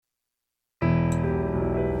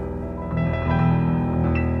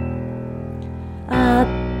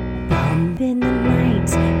Deep in the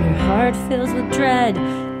night, your heart fills with dread.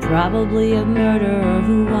 Probably a murderer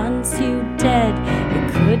who wants you dead.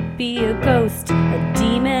 It could be a ghost, a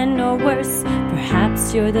demon, or worse.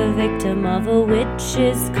 Perhaps you're the victim of a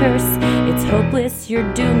witch's curse. It's hopeless,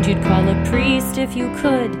 you're doomed. You'd call a priest if you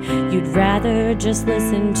could. You'd rather just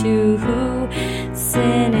listen to who?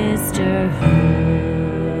 Sinisterhood.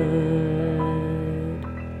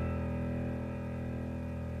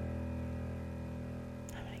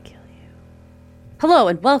 Hello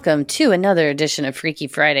and welcome to another edition of Freaky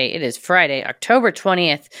Friday. It is Friday, October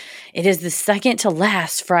 20th. It is the second to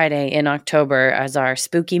last Friday in October as our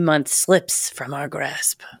spooky month slips from our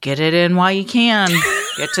grasp. Get it in while you can.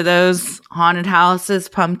 Get to those haunted houses,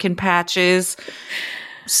 pumpkin patches,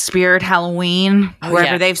 Spirit Halloween,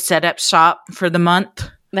 wherever they've set up shop for the month.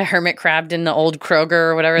 The hermit crab in the old Kroger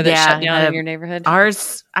or whatever that shut down in your neighborhood.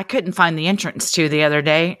 Ours, I couldn't find the entrance to the other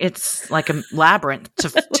day. It's like a labyrinth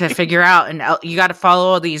to figure out. And you got to follow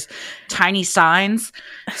all these tiny signs.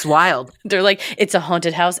 It's wild. They're like, it's a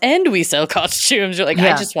haunted house and we sell costumes. You're like,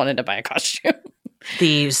 I just wanted to buy a costume.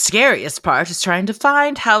 The scariest part is trying to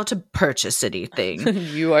find how to purchase anything.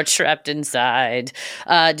 You are trapped inside.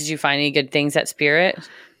 Did you find any good things at Spirit?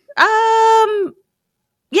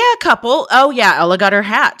 Yeah, a couple. Oh, yeah, Ella got her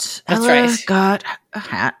hat. That's Ella right. got a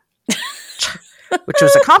hat, which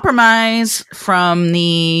was a compromise from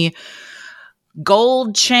the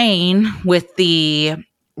gold chain with the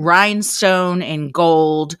rhinestone and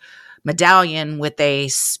gold medallion with a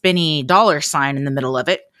spinny dollar sign in the middle of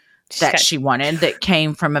it that she wanted, that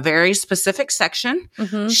came from a very specific section.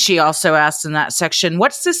 Mm-hmm. She also asked in that section,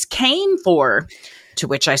 what's this cane for? To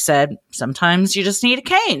which I said, sometimes you just need a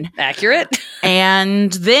cane. Accurate.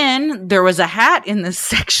 And then there was a hat in this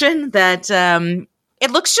section that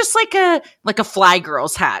it looks just like a fly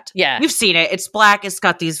girl's hat. Yeah. You've seen it. It's black. It's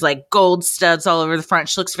got these like gold studs all over the front.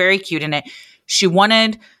 She looks very cute in it. She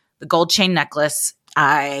wanted the gold chain necklace.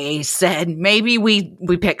 I said, maybe we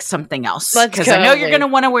pick something else. Because I know you're going to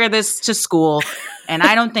want to wear this to school. And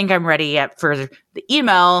I don't think I'm ready yet for the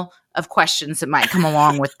email of questions that might come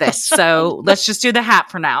along with this. So let's just do the hat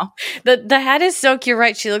for now. The hat is so cute,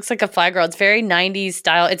 right? She looks like a fly girl. It's very 90s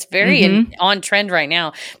style. It's very on trend right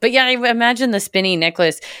now. But yeah, I imagine the spinny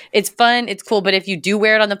necklace. It's fun. It's cool. But if you do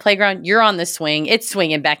wear it on the playground, you're on the swing. It's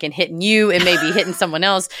swinging back and hitting you and maybe hitting someone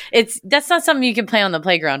else. That's not something you can play on the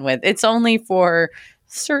playground with. It's only for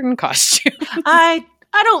certain costumes.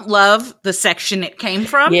 I don't love the section it came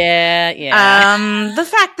from. Yeah. The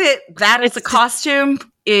fact that is a costume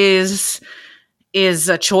is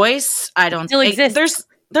a choice. I don't think exists.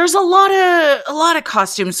 There's a lot of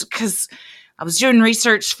costumes, because I was doing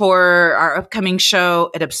research for our upcoming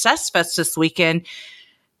show at Obsessed Fest this weekend,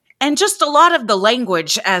 and just a lot of the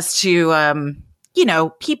language as to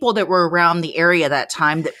people that were around the area that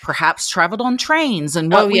time that perhaps traveled on trains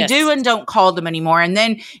and what we do and don't call them anymore. And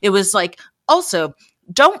then it was like, also,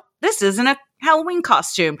 this isn't a Halloween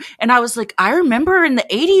costume. And I was like, I remember in the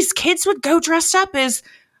 80s, kids would go dressed up as,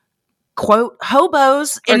 quote,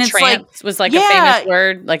 hobos. Or and it's tramps was like a famous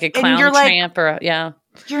word, like a clown tramp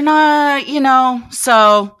You're not,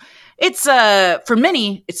 so it's, for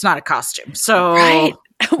many, it's not a costume. So, right.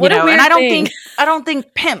 What a weird and I don't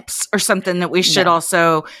think pimps are something that we should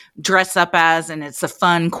also dress up as, and it's a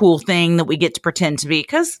fun, cool thing that we get to pretend to be,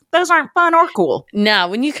 because those aren't fun or cool. No,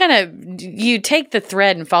 when you take the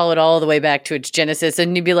thread and follow it all the way back to its genesis,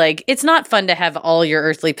 and you'd be like, it's not fun to have all your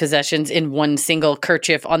earthly possessions in one single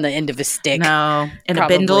kerchief on the end of a stick. No, in a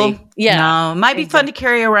bindle. Yeah. No, it might be fun to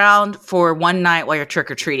carry around for one night while you're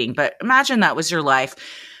trick-or-treating, but imagine that was your life,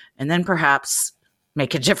 and then perhaps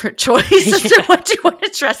make a different choice as to what you want to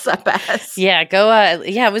dress up as. Yeah,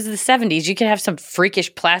 it was the 70s. You could have some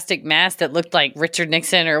freakish plastic mask that looked like Richard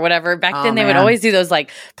Nixon or whatever. Back then, they would always do those like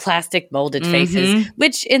plastic molded faces,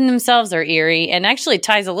 which in themselves are eerie, and actually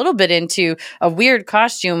ties a little bit into a weird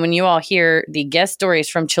costume when you all hear the guest stories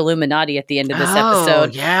from Chilluminati at the end of this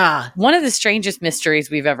episode. Yeah. One of the strangest mysteries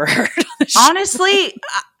we've ever heard on the show. Honestly,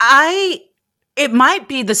 it might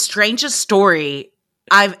be the strangest story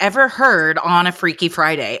I've ever heard on a Freaky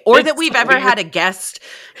Friday, or that we've ever had a guest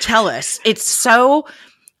tell us. It's so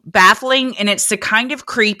baffling, and it's the kind of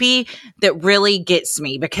creepy that really gets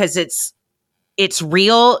me, because it's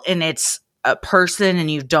real and it's a person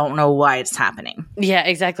and you don't know why it's happening. Yeah,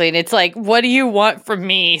 exactly. And it's like, what do you want from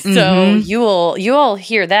me? So you all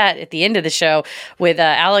hear that at the end of the show with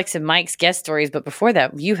Alex and Mike's guest stories. But before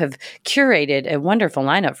that, you have curated a wonderful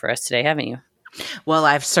lineup for us today, haven't you? Well,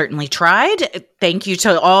 I've certainly tried. Thank you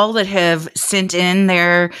to all that have sent in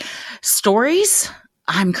their stories.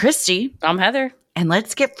 I'm Christy. I'm Heather. And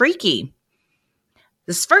let's get freaky.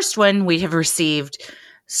 This first one we have received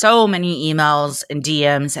So many emails and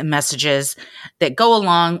DMs and messages that go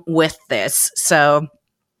along with this. So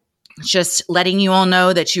just letting you all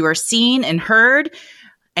know that you are seen and heard.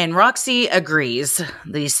 And Roxy agrees.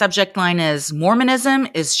 The subject line is Mormonism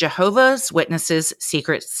is Jehovah's Witnesses'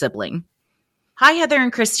 secret sibling. Hi, Heather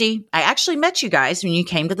and Christy. I actually met you guys when you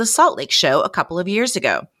came to the Salt Lake show a couple of years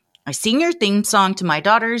ago. I sing your theme song to my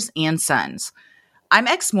daughters and sons. I'm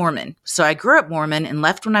ex-Mormon, so I grew up Mormon and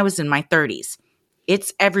left when I was in my 30s.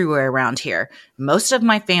 It's everywhere around here. Most of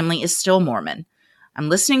my family is still Mormon. I'm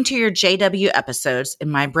listening to your JW episodes and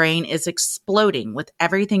my brain is exploding with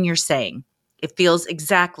everything you're saying. It feels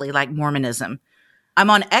exactly like Mormonism.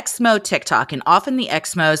 I'm on XMO TikTok, and often the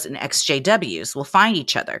XMOs and XJWs will find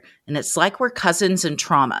each other, and it's like we're cousins in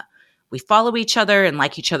trauma. We follow each other and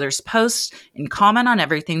like each other's posts and comment on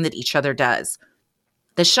everything that each other does.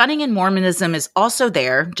 The shunning in Mormonism is also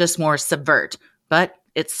there, just more subvert, but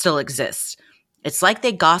it still exists. It's like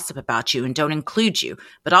they gossip about you and don't include you,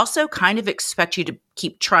 but also kind of expect you to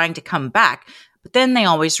keep trying to come back, but then they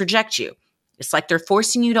always reject you. It's like they're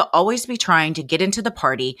forcing you to always be trying to get into the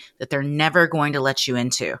party that they're never going to let you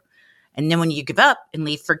into. And then when you give up and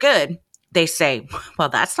leave for good, they say, well,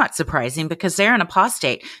 that's not surprising because they're an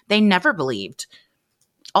apostate they never believed.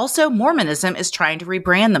 Also, Mormonism is trying to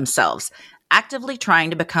rebrand themselves, actively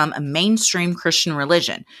trying to become a mainstream Christian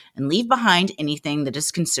religion and leave behind anything that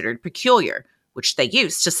is considered peculiar, which they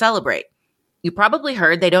used to celebrate. You probably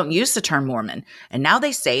heard they don't use the term Mormon, and now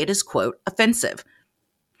they say it is, quote, offensive.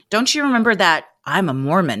 Don't you remember that I'm a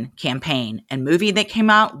Mormon campaign and movie that came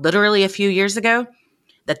out literally a few years ago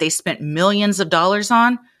that they spent millions of dollars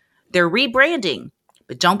on? They're rebranding,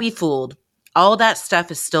 but don't be fooled. All that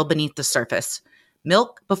stuff is still beneath the surface.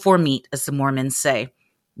 Milk before meat, as the Mormons say,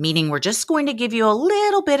 meaning we're just going to give you a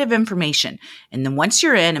little bit of information. And then once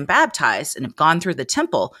you're in and baptized and have gone through the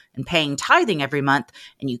temple and paying tithing every month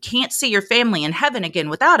and you can't see your family in heaven again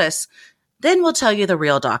without us, then we'll tell you the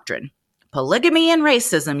real doctrine. Polygamy and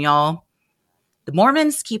racism, y'all. The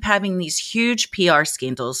Mormons keep having these huge PR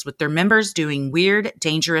scandals with their members doing weird,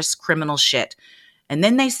 dangerous, criminal shit. And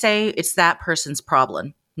then they say it's that person's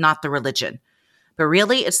problem, not the religion. But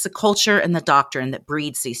really, it's the culture and the doctrine that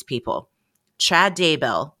breeds these people. Chad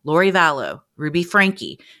Daybell, Lori Vallow, Ruby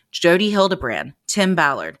Franke, Jody Hildebrand, Tim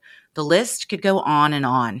Ballard. The list could go on and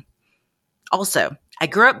on. Also, I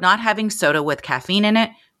grew up not having soda with caffeine in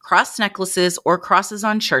it. Cross necklaces or crosses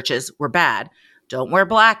on churches were bad. Don't wear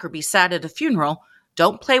black or be sad at a funeral.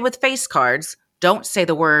 Don't play with face cards. Don't say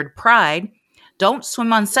the word pride. Don't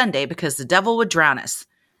swim on Sunday because the devil would drown us.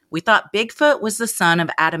 We thought Bigfoot was the son of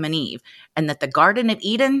Adam and Eve and that the Garden of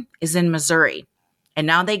Eden is in Missouri. And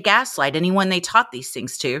now they gaslight anyone they taught these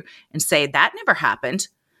things to and say that never happened.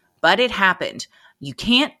 But it happened. You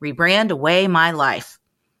can't rebrand away my life.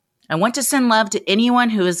 I want to send love to anyone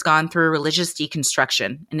who has gone through religious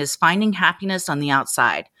deconstruction and is finding happiness on the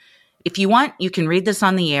outside. If you want, you can read this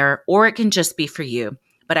on the air, or it can just be for you.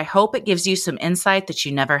 But I hope it gives you some insight that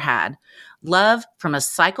you never had. Love from a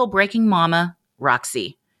cycle-breaking mama,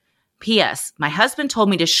 Roxy. P.S. My husband told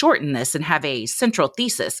me to shorten this and have a central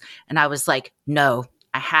thesis, and I was like, no,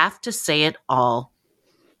 I have to say it all.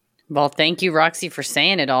 Well, thank you, Roxy, for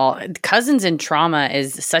saying it all. Cousins in trauma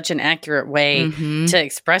is such an accurate way to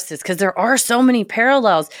express this because there are so many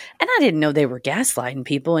parallels. And I didn't know they were gaslighting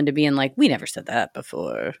people into being like, we never said that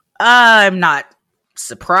before. I'm not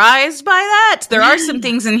surprised by that. There are some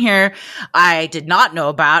things in here I did not know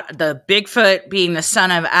about. The Bigfoot being the son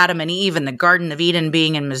of Adam and Eve and the Garden of Eden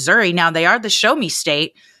being in Missouri. Now, they are the show me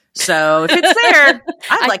state. So if it's there,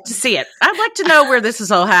 I'd like to see it. I'd like to know where this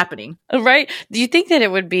is all happening. Right? Do you think that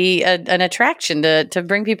it would be an attraction to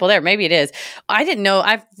bring people there? Maybe it is. I didn't know.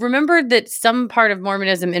 I've remembered that some part of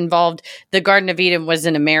Mormonism involved the Garden of Eden was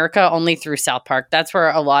in America only through South Park. That's where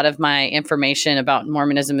a lot of my information about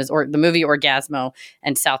Mormonism is, or the movie Orgasmo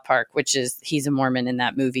and South Park, which is he's a Mormon in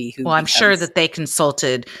that movie. Well, I'm sure that they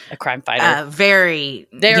consulted a crime fighter.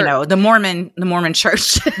 The Mormon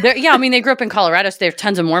church. Yeah, I mean, they grew up in Colorado, so they have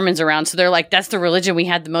tons of Mormons around. So they're like, that's the religion we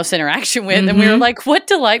had the most interaction with. And we were like, what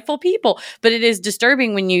delightful people. But it is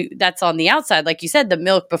disturbing when that's on the outside. Like you said, the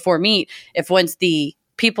milk before meat, if once the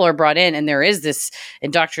people are brought in and there is this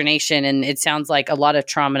indoctrination and it sounds like a lot of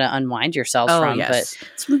trauma to unwind yourselves from. Yes. But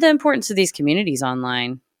it's the importance of these communities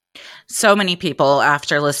online. So many people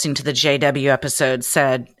after listening to the JW episode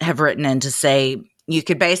have written in to say, you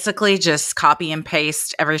could basically just copy and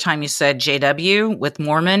paste every time you said JW with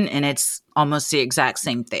Mormon, and it's almost the exact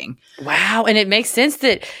same thing. Wow. And it makes sense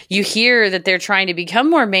that you hear that they're trying to become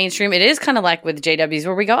more mainstream. It is kind of like with JWs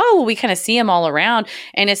where we go, oh, well, we kind of see them all around.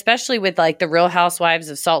 And especially with like the Real Housewives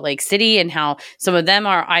of Salt Lake City and how some of them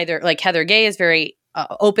are either like Heather Gay is very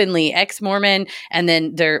openly ex-Mormon, and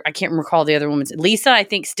then I can't recall the other woman's, Lisa, I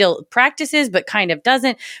think still practices, but kind of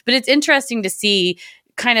doesn't. But it's interesting to see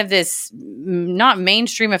kind of this not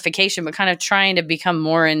mainstreamification, but kind of trying to become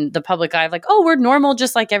more in the public eye of like, oh, we're normal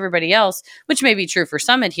just like everybody else, which may be true for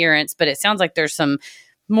some adherents, but it sounds like there's some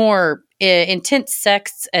more intense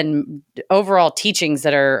sects and overall teachings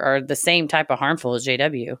that are the same type of harmful as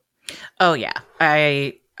JW. Oh yeah,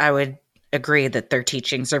 I would agree that their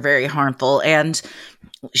teachings are very harmful. And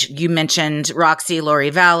you mentioned Roxy,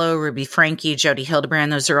 Lori Vallow, Ruby Franke, Jody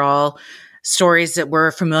Hildebrand. Those are all stories that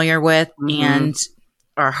we're familiar with and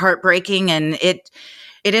are heartbreaking. And it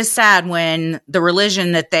is sad when the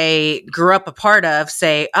religion that they grew up a part of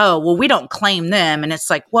say, oh, well, we don't claim them. And it's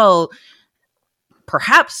like, well,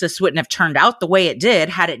 perhaps this wouldn't have turned out the way it did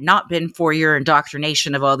had it not been for your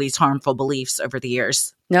indoctrination of all these harmful beliefs over the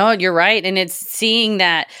years. No, you're right. And it's seeing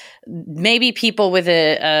that maybe people with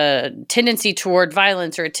a tendency toward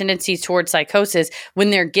violence or a tendency toward psychosis,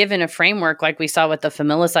 when they're given a framework, like we saw with the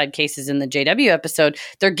familicide cases in the JW episode,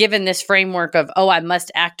 they're given this framework of, oh, I must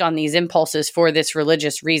act on these impulses for this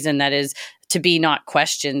religious reason that is to be not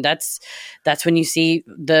questioned. That's when you see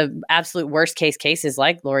the absolute worst cases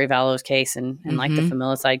like Lori Vallow's case and like the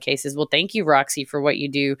familicide cases. Well, thank you, Roxy, for what you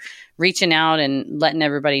do, reaching out and letting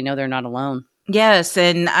everybody know they're not alone. Yes,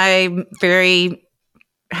 and I'm very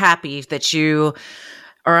happy that you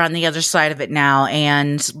are on the other side of it now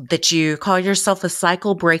and that you call yourself a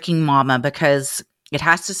cycle-breaking mama, because it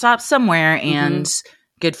has to stop somewhere, and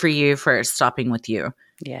good for you for stopping with you.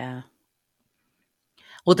 Yeah.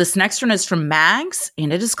 Well, this next one is from Mags,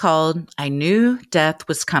 and it is called I Knew Death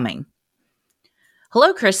Was Coming.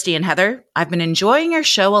 Hello, Christy and Heather. I've been enjoying your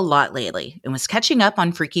show a lot lately and was catching up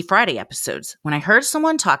on Freaky Friday episodes when I heard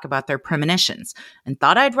someone talk about their premonitions and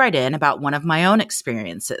thought I'd write in about one of my own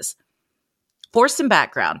experiences. For some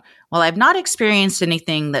background, while I've not experienced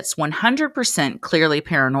anything that's 100% clearly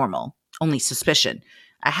paranormal, only suspicion,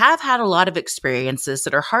 I have had a lot of experiences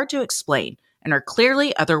that are hard to explain and are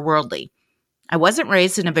clearly otherworldly. I wasn't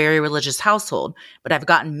raised in a very religious household, but I've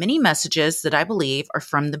gotten many messages that I believe are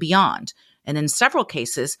from the beyond, and in several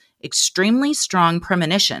cases, extremely strong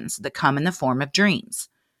premonitions that come in the form of dreams.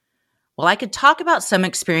 While I could talk about some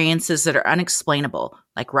experiences that are unexplainable,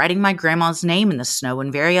 like writing my grandma's name in the snow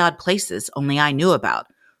in very odd places only I knew about,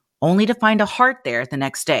 only to find a heart there the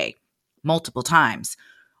next day, multiple times,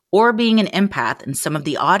 or being an empath in some of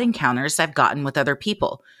the odd encounters I've gotten with other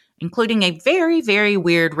people, including a very, very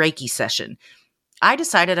weird Reiki session, I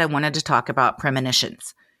decided I wanted to talk about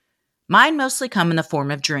premonitions. Mine mostly come in the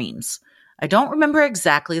form of dreams. I don't remember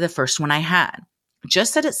exactly the first one I had,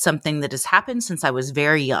 just that it's something that has happened since I was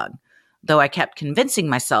very young, though I kept convincing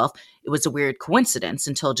myself it was a weird coincidence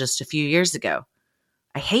until just a few years ago.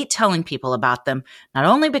 I hate telling people about them, not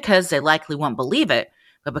only because they likely won't believe it,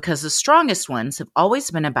 but because the strongest ones have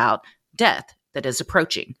always been about death that is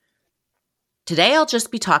approaching. Today I'll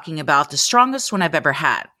just be talking about the strongest one I've ever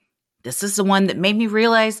had. This is the one that made me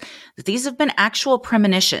realize that these have been actual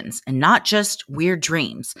premonitions and not just weird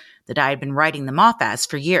dreams that I had been writing them off as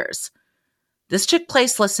for years. This took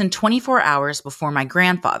place less than 24 hours before my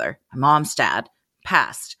grandfather, my mom's dad,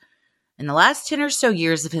 passed. In the last 10 or so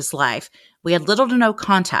years of his life, we had little to no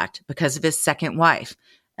contact because of his second wife,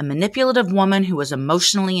 a manipulative woman who was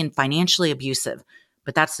emotionally and financially abusive,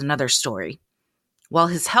 but that's another story. While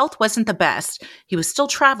his health wasn't the best, he was still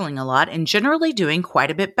traveling a lot and generally doing quite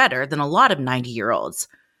a bit better than a lot of 90-year-olds.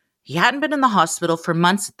 He hadn't been in the hospital for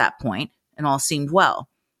months at that point, and all seemed well.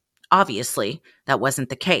 Obviously, that wasn't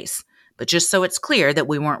the case, but just so it's clear that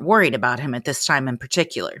we weren't worried about him at this time in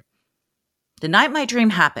particular. The night my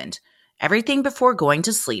dream happened, everything before going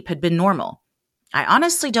to sleep had been normal. I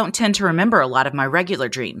honestly don't tend to remember a lot of my regular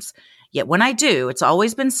dreams, yet when I do, it's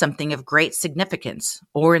always been something of great significance,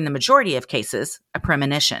 or in the majority of cases, a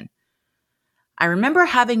premonition. I remember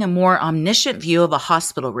having a more omniscient view of a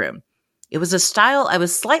hospital room. It was a style I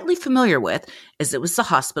was slightly familiar with, as it was the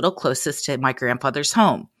hospital closest to my grandfather's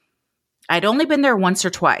home. I'd only been there once or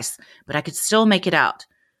twice, but I could still make it out.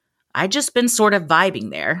 I'd just been sort of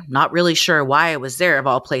vibing there, not really sure why I was there of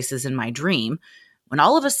all places in my dream, when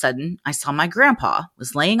all of a sudden I saw my grandpa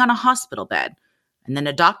was laying on a hospital bed, and then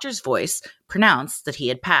a doctor's voice pronounced that he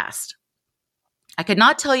had passed. I could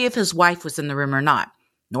not tell you if his wife was in the room or not,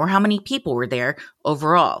 nor how many people were there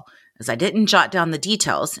overall, as I didn't jot down the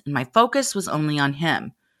details and my focus was only on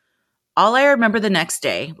him. All I remember the next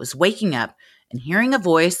day was waking up and hearing a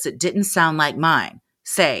voice that didn't sound like mine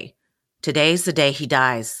say, "Today's the day he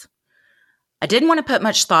dies." I didn't want to put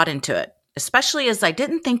much thought into it, especially as I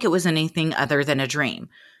didn't think it was anything other than a dream,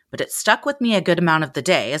 but it stuck with me a good amount of the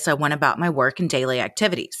day as I went about my work and daily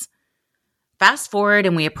activities. Fast forward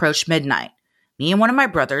and we approached midnight. Me and one of my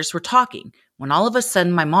brothers were talking when all of a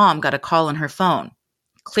sudden my mom got a call on her phone.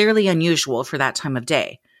 Clearly unusual for that time of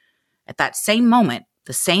day. At that same moment,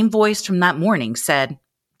 the same voice from that morning said,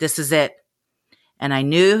 "This is it." And I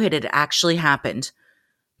knew it had actually happened.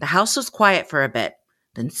 The house was quiet for a bit.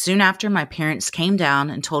 Then soon after, my parents came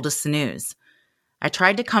down and told us the news. I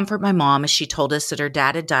tried to comfort my mom as she told us that her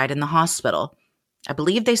dad had died in the hospital. I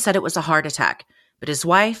believe they said it was a heart attack, but his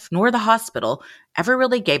wife nor the hospital ever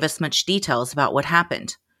really gave us much details about what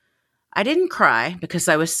happened. I didn't cry because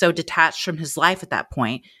I was so detached from his life at that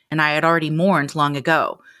point, and I had already mourned long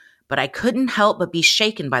ago, but I couldn't help but be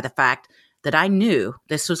shaken by the fact that I knew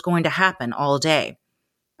this was going to happen all day.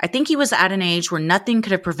 I think he was at an age where nothing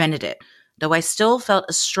could have prevented it, though I still felt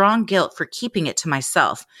a strong guilt for keeping it to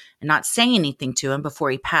myself and not saying anything to him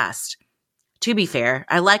before he passed. To be fair,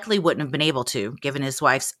 I likely wouldn't have been able to, given his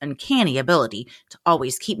wife's uncanny ability to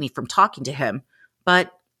always keep me from talking to him,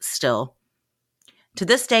 but still. To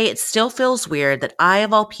this day, it still feels weird that I,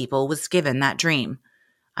 of all people, was given that dream.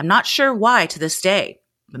 I'm not sure why to this day,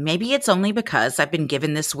 but maybe it's only because I've been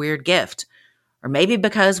given this weird gift, or maybe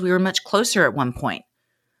because we were much closer at one point.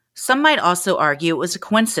 Some might also argue it was a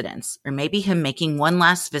coincidence, or maybe him making one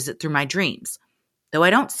last visit through my dreams, though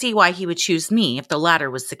I don't see why he would choose me if the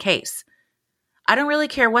latter was the case. I don't really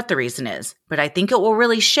care what the reason is, but I think it will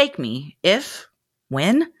really shake me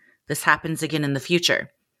when this happens again in the future.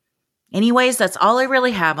 Anyways, that's all I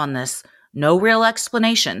really have on this. No real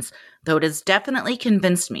explanations, though it has definitely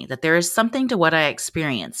convinced me that there is something to what I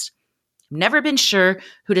experienced. I've never been sure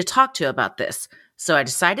who to talk to about this, so I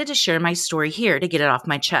decided to share my story here to get it off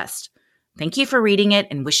my chest. Thank you for reading it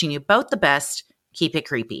and wishing you both the best. Keep it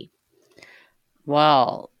creepy.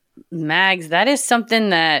 Well, Mags, that is something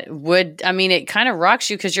that it kind of rocks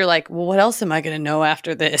you because you're like, well, what else am I going to know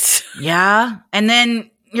after this? Yeah. And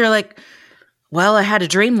then you're like, well, I had a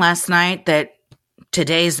dream last night that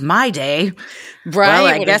today's my day. Right. Well,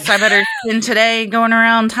 I guess I better spend today going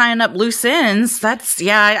around tying up loose ends.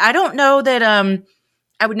 I don't know that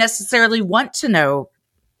I would necessarily want to know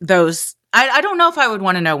those. I don't know if I would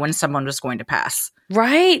want to know when someone was going to pass.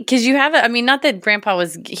 Right. Because you have not that Grandpa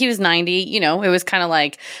he was 90, it was kind of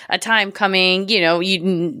like a time coming, you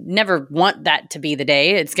never want that to be the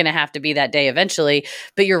day. It's going to have to be that day eventually.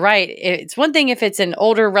 But you're right. It's one thing if it's an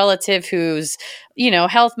older relative whose,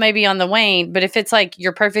 health may be on the wane. But if it's like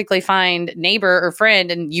your perfectly fine neighbor or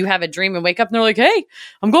friend and you have a dream and wake up and they're like, hey,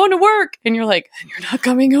 I'm going to work. And you're like, you're not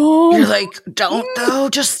coming home. You're like, don't though,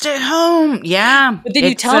 just stay home. Yeah. But then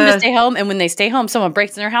you tell them to stay home. And when they stay home, someone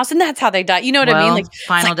breaks in their house and that's how they die. You know what I mean? Like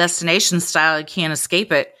Final Destination style, you can't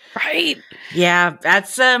escape it. Right. Yeah.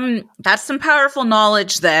 That's some powerful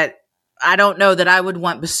knowledge that I don't know that I would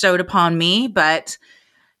want bestowed upon me, but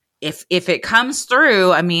if it comes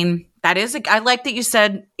through, I like that you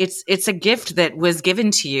said it's a gift that was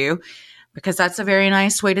given to you, because that's a very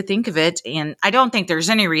nice way to think of it. And I don't think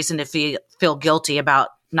there's any reason to feel guilty about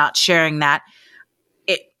not sharing that.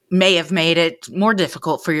 It may have made it more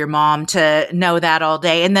difficult for your mom to know that all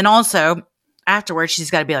day. And then also afterwards,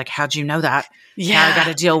 she's got to be like, how'd you know that? Yeah. Now I got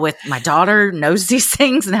to deal with my daughter knows these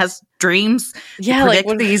things and has dreams. Yeah.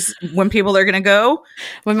 Predict when people are going to go.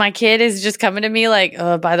 When my kid is just coming to me like,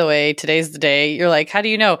 oh, by the way, today's the day. You're like, how do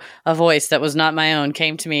you know? A voice that was not my own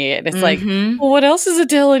came to me. And it's like, well, what else is it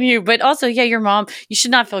telling you? But also, yeah, your mom, you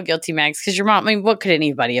should not feel guilty, Max, because your mom, what could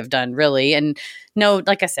anybody have done really? And no,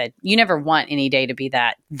 like I said, you never want any day to be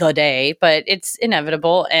the day, but it's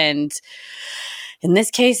inevitable. And in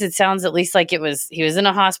this case, it sounds at least like he was in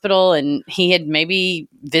a hospital and he had maybe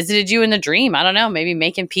visited you in the dream. I don't know, maybe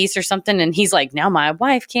making peace or something. And he's like, now my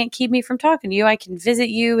wife can't keep me from talking to you. I can visit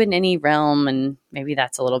you in any realm. And maybe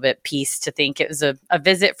that's a little bit peace to think it was a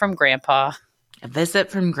visit from Grandpa. A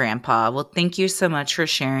visit from Grandpa. Well, thank you so much for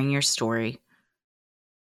sharing your story.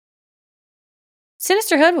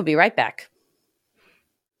 Sinisterhood will be right back.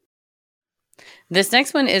 This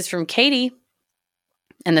next one is from Katie.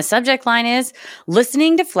 And the subject line is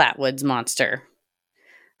listening to Flatwoods Monster.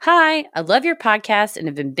 Hi, I love your podcast and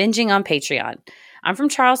have been binging on Patreon. I'm from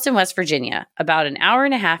Charleston, West Virginia, about an hour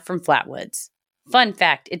and a half from Flatwoods. Fun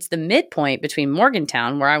fact, it's the midpoint between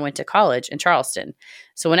Morgantown, where I went to college, and Charleston.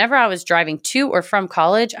 So whenever I was driving to or from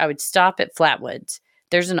college, I would stop at Flatwoods.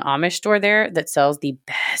 There's an Amish store there that sells the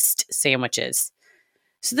best sandwiches.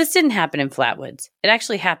 So this didn't happen in Flatwoods. It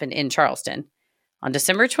actually happened in Charleston. On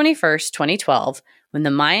December 21st, 2012, when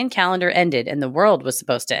the Mayan calendar ended and the world was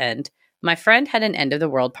supposed to end, my friend had an end of the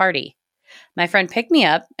world party. My friend picked me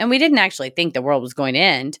up, and we didn't actually think the world was going to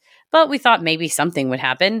end, but we thought maybe something would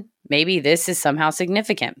happen. Maybe this is somehow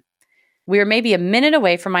significant. We were maybe a minute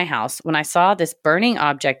away from my house when I saw this burning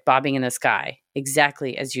object bobbing in the sky,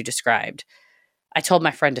 exactly as you described. I told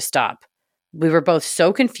my friend to stop. We were both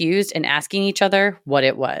so confused and asking each other what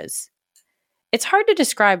it was. It's hard to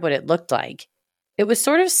describe what it looked like. It was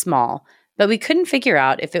sort of small, but we couldn't figure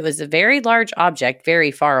out if it was a very large object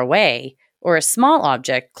very far away or a small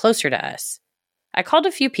object closer to us. I called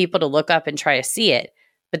a few people to look up and try to see it,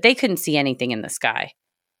 but they couldn't see anything in the sky.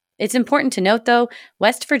 It's important to note, though,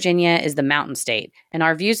 West Virginia is the mountain state, and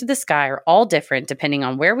our views of the sky are all different depending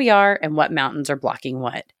on where we are and what mountains are blocking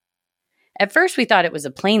what. At first, we thought it was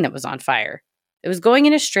a plane that was on fire. It was going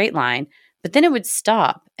in a straight line, but then it would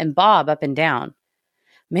stop and bob up and down.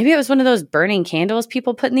 Maybe it was one of those burning candles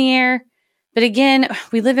people put in the air. But again,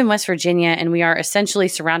 we live in West Virginia and we are essentially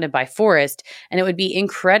surrounded by forest, and it would be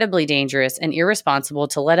incredibly dangerous and irresponsible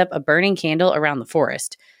to let up a burning candle around the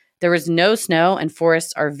forest. There was no snow and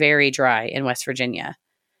forests are very dry in West Virginia.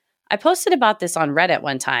 I posted about this on Reddit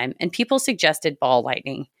one time and people suggested ball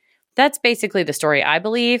lightning. That's basically the story I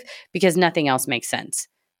believe because nothing else makes sense.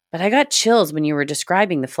 But I got chills when you were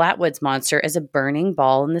describing the Flatwoods monster as a burning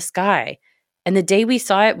ball in the sky. And the day we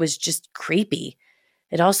saw it was just creepy.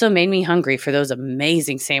 It also made me hungry for those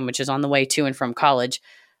amazing sandwiches on the way to and from college.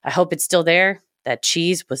 I hope it's still there. That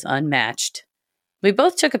cheese was unmatched. We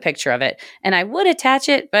both took a picture of it, and I would attach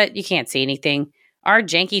it, but you can't see anything. Our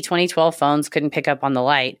janky 2012 phones couldn't pick up on the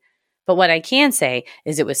light. But what I can say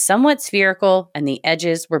is it was somewhat spherical and the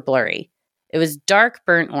edges were blurry. It was dark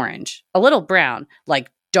burnt orange, a little brown,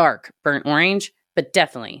 like dark burnt orange, but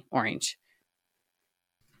definitely orange.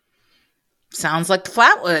 Sounds like the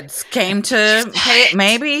Flatwoods came to pay it.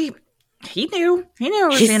 Maybe he knew it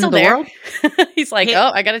was He's the end still of the there. world. He's like,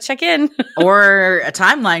 I got to check in. Or a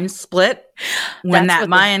timeline split when That's that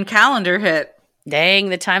Mayan calendar hit. Dang,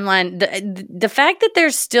 the timeline. The fact that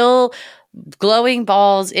there's still glowing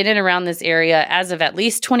balls in and around this area as of at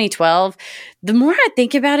least 2012, the more I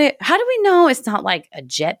think about it, how do we know it's not like a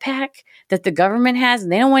jetpack that the government has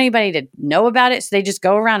and they don't want anybody to know about it, so they just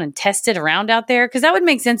go around and test it around out there? Because that would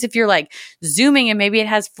make sense if you're like zooming and maybe it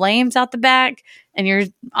has flames out the back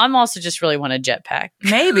and I'm also just really want a jetpack.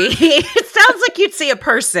 Maybe. It sounds like you'd see a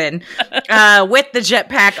person with the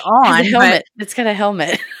jetpack on. A helmet. It's got a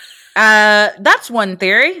helmet. That's one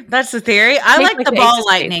theory. That's the theory. I like the ball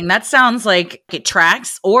lightning. That sounds like it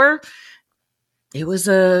tracks, or it was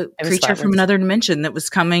a creature from another dimension that was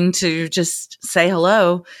coming to just say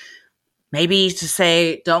hello. Maybe to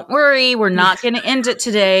say, don't worry, we're not going to end it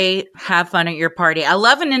today. Have fun at your party. I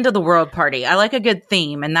love an end of the world party. I like a good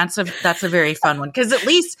theme, and that's a very fun one, because at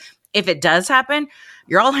least if it does happen,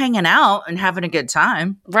 you're all hanging out and having a good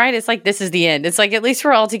time. Right. It's like, this is the end. It's like, at least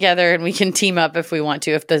we're all together and we can team up if we want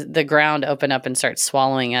to, if the ground open up and starts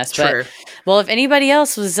swallowing us. True. But, well, if anybody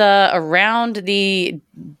else was around to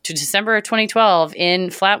December of 2012 in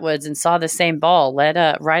Flatwoods and saw the same ball,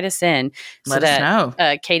 write us in. Let us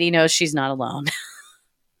know. Katie knows she's not alone.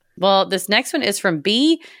 Well, this next one is from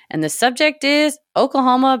B, and the subject is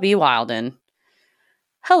Oklahoma be wildin'.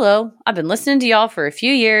 Hello, I've been listening to y'all for a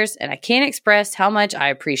few years, and I can't express how much I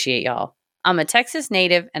appreciate y'all. I'm a Texas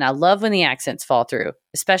native, and I love when the accents fall through,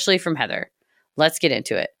 especially from Heather. Let's get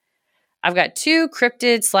into it. I've got 2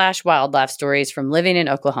 cryptid/wildlife stories from living in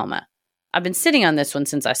Oklahoma. I've been sitting on this one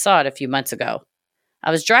since I saw it a few months ago.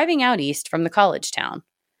 I was driving out east from the college town.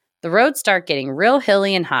 The roads start getting real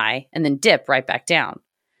hilly and high, and then dip right back down.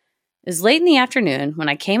 It was late in the afternoon when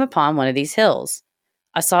I came upon one of these hills.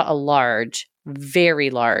 I saw a large,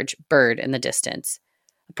 very large bird in the distance,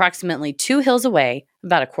 approximately 2 hills away,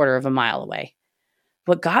 about a quarter of a mile away.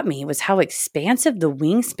 What got me was how expansive the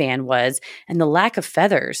wingspan was and the lack of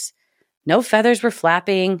feathers. No feathers were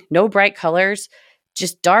flapping, no bright colors,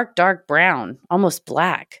 just dark, dark brown, almost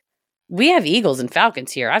black. We have eagles and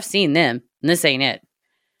falcons here. I've seen them, and this ain't it.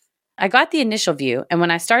 I got the initial view, and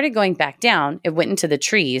when I started going back down, it went into the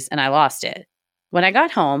trees and I lost it. When I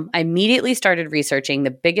got home, I immediately started researching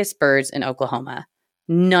the biggest birds in Oklahoma.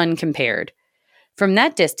 None compared. From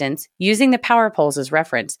that distance, using the power poles as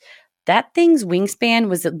reference, that thing's wingspan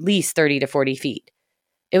was at least 30 to 40 feet.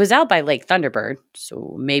 It was out by Lake Thunderbird,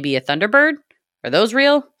 so maybe a thunderbird? Are those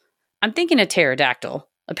real? I'm thinking a pterodactyl.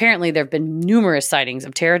 Apparently, there have been numerous sightings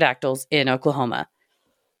of pterodactyls in Oklahoma.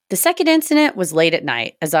 The second incident was late at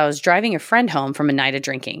night as I was driving a friend home from a night of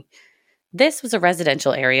drinking. This was a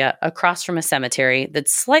residential area across from a cemetery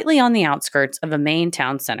that's slightly on the outskirts of a main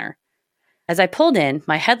town center. As I pulled in,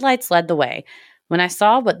 my headlights led the way when I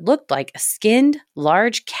saw what looked like a skinned,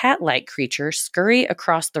 large cat-like creature scurry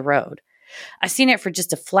across the road. I seen it for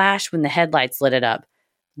just a flash when the headlights lit it up.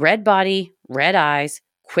 Red body, red eyes,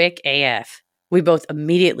 quick AF. We both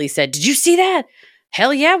immediately said, "Did you see that?"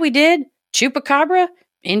 "Hell yeah, we did." Chupacabra?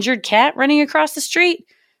 Injured cat running across the street?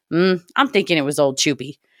 I'm thinking it was old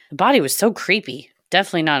Choopy. The body was so creepy.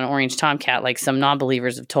 Definitely not an orange tomcat like some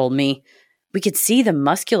non-believers have told me. We could see the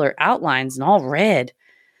muscular outlines and all red.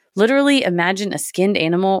 Literally imagine a skinned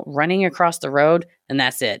animal running across the road, and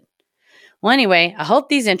that's it. Well, anyway, I hope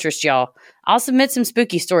these interest y'all. I'll submit some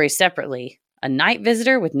spooky stories separately. A night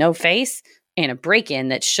visitor with no face, and a break-in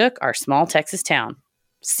that shook our small Texas town.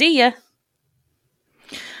 See ya!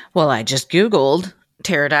 Well, I just Googled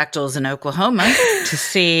pterodactyls in Oklahoma to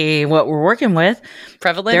see what we're working with.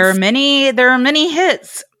 Prevalence? There are many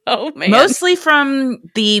hits. Oh, man. Mostly from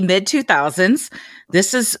the mid-2000s.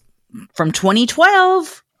 This is from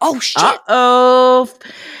 2012. Oh, shit. Uh-oh.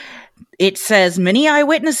 It says, many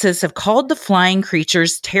eyewitnesses have called the flying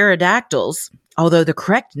creatures pterodactyls, although the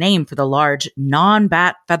correct name for the large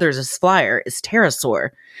non-bat featherless flyer is pterosaur.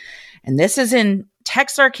 And this is in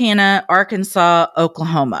Texarkana, Arkansas,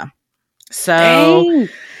 Oklahoma. So Dang.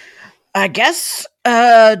 I guess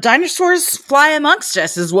dinosaurs fly amongst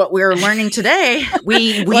us is what we're learning today.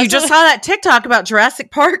 We just saw that TikTok about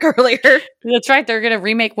Jurassic Park earlier. That's right. They're going to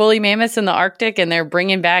remake woolly mammoths in the Arctic, and they're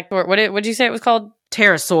bringing back, what did you say it was called?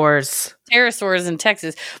 Pterosaurs. Pterosaurs in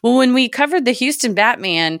Texas. Well, when we covered the Houston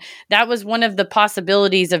Batman, that was one of the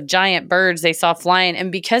possibilities of giant birds they saw flying. And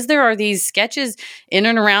because there are these sketches in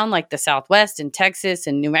and around like the Southwest and Texas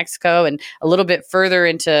and New Mexico and a little bit further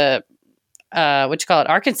into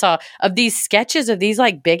Arkansas, of these sketches of these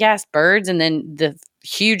like big ass birds, and then the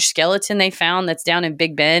huge skeleton they found that's down in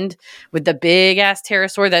Big Bend with the big ass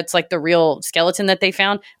pterosaur that's like the real skeleton that they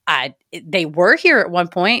found. They were here at one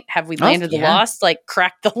point. Have we landed the lost? Like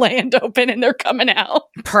cracked the land open and they're coming out?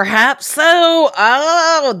 Perhaps so.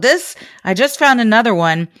 I just found another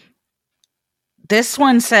one. This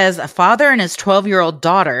one says a father and his 12-year-old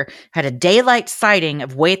daughter had a daylight sighting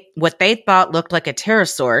of what they thought looked like a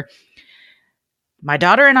pterosaur. My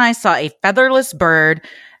daughter and I saw a featherless bird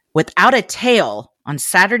without a tail on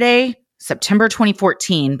Saturday, September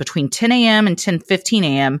 2014, between 10 a.m. and 10:15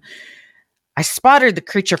 a.m. I spotted the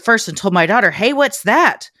creature first and told my daughter, "Hey, what's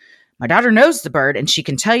that?" My daughter knows the bird, and she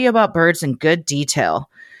can tell you about birds in good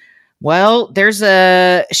detail. Well,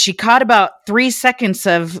 she caught about 3 seconds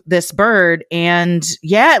of this bird, and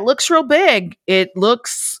yeah, it looks real big. It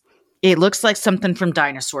looks like something from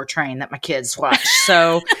Dinosaur Train that my kids watch.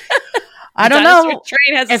 So I don't know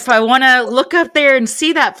if I want to look up there and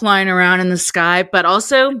see that flying around in the sky, but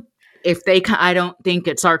also I don't think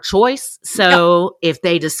it's our choice. So if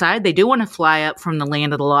they decide they do want to fly up from the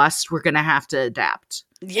land of the lost, we're going to have to adapt.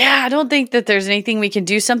 Yeah, I don't think that there's anything we can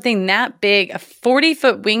do. Something that big, a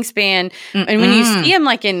 40-foot wingspan. Mm-mm. And when you see them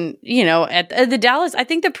like at the Dallas, I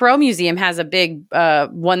think the Perot Museum has a big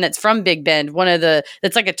one that's from Big Bend,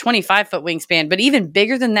 that's like a 25-foot wingspan, but even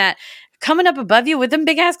bigger than that. Coming up above you with them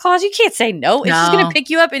big ass claws, you can't say no. It's just going to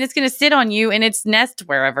pick you up and it's going to sit on you in its nest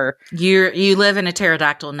wherever. You live in a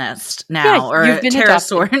pterodactyl nest now, or a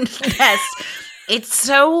pterosaur nest. It's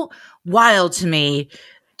so wild to me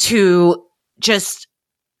to just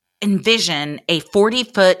envision a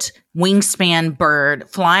 40-foot wingspan bird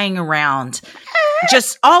flying around,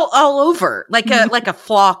 just all over, like a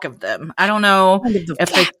flock of them. I don't know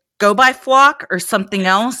if they go by flock or something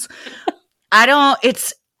else.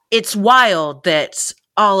 It's wild that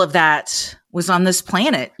all of that was on this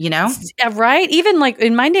planet, Yeah, right? Even like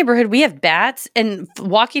in my neighborhood, we have bats, and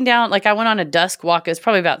walking down, like I went on a dusk walk. It was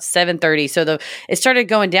probably about 7:30. So it started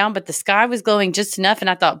going down, but the sky was glowing just enough. And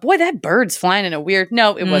I thought, boy, that bird's flying in a weird,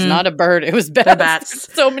 no, it was not a bird. It was bats. The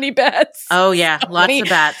bats. So many bats. Oh yeah. Lots of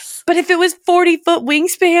bats. But if it was 40-foot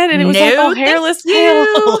wingspan and it was like all hairless tail,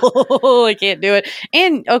 I can't do it.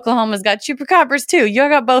 And Oklahoma's got chupacabras too. Y'all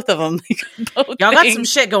got both of them. Y'all got some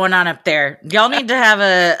shit going on up there. Y'all need to have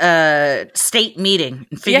a state meeting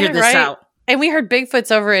and figure this out. And we heard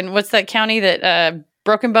Bigfoot's over in what's that county that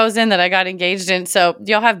Broken Bow's in that I got engaged in. So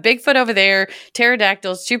y'all have Bigfoot over there,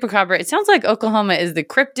 pterodactyls, chupacabra. It sounds like Oklahoma is the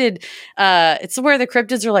cryptid. It's where the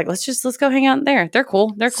cryptids are like, let's go hang out there. They're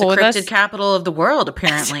cool. They're cool with us. It's the cryptid capital of the world,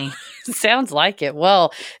 apparently. Sounds like it.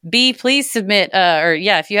 Well, B, please submit,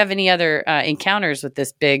 if you have any other encounters with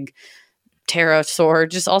this big pterosaur,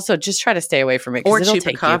 just try to stay away from it. Or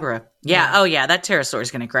chupacabra. Yeah. Oh yeah, that pterosaur is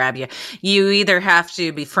going to grab you. You either have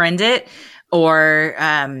to befriend it or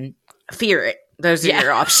fear it. Those are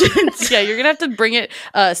your options. Yeah, you're going to have to bring it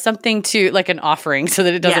something to like an offering so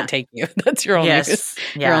that it doesn't take you. That's your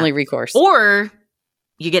only recourse. Or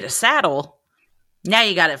you get a saddle. Now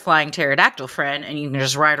you got a flying pterodactyl friend and you can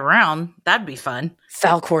just ride around. That'd be fun.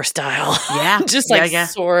 Falcor style. Yeah. Just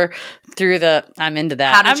soar through I'm into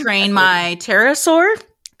that. How to Train My Pterosaur?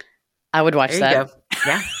 I would watch that. There you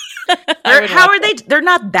go. Yeah. How are they? They're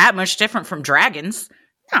not that much different from dragons.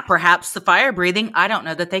 Perhaps the fire breathing. I don't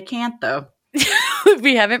know that they can't, though.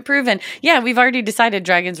 We haven't proven. Yeah, we've already decided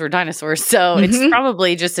dragons were dinosaurs. So it's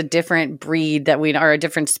probably just a different breed or a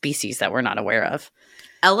different species that we're not aware of.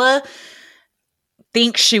 Ella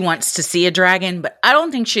thinks she wants to see a dragon, but I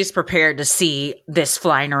don't think she's prepared to see this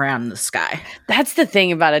flying around in the sky. That's the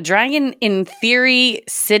thing about a dragon. In theory,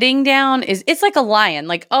 sitting down it's like a lion.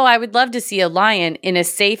 Like, oh, I would love to see a lion in a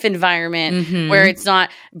safe environment where it's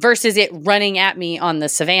not versus it running at me on the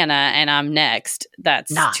savannah and I'm next.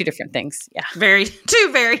 That's two different things. Yeah.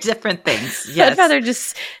 Two very different things. Yes. I'd rather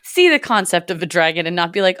just see the concept of a dragon and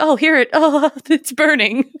not be like, oh, it's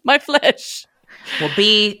burning my flesh. Well,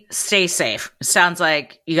 stay safe. Sounds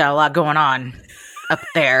like you got a lot going on up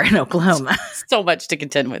there in Oklahoma. So much to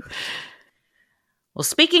contend with. Well,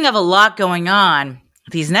 speaking of a lot going on,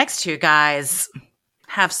 these next two guys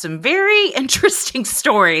have some very interesting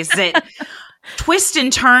stories that twist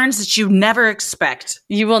and turns that you never expect.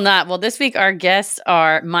 You will not. Well, this week our guests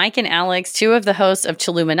are Mike and Alex, two of the hosts of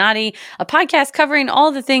Chilluminati, a podcast covering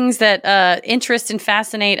all the things that interest and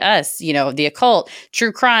fascinate us. You know, the occult,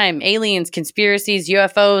 true crime, aliens, conspiracies,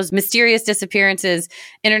 UFOs, mysterious disappearances,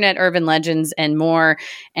 internet urban legends, and more.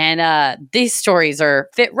 And these stories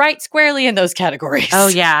fit right squarely in those categories. Oh,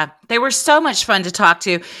 yeah. They were so much fun to talk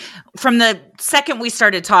to. From the second we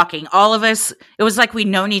started talking, all of us, it was like we'd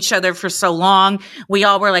known each other for so long. We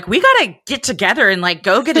all were like, we got to get together and like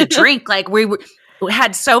go get a drink. Like we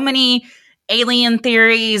had so many alien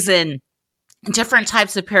theories and different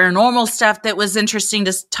types of paranormal stuff that was interesting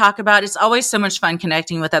to talk about. It's always so much fun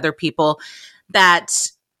connecting with other people that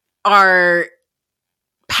are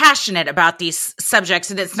passionate about these subjects.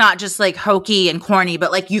 And it's not just like hokey and corny,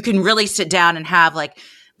 but like you can really sit down and have like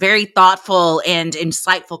very thoughtful and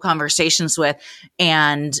insightful conversations with.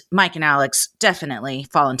 And Mike and Alex definitely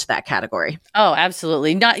fall into that category. Oh,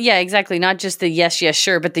 absolutely. Exactly. Not just the yes,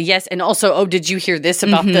 sure, but the yes. And also, oh, did you hear this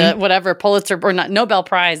about the whatever Pulitzer or not Nobel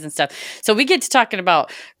Prize and stuff? So we get to talking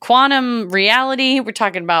about quantum reality. We're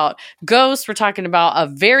talking about ghosts. We're talking about a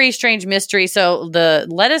very strange mystery. So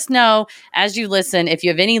let us know as you listen if you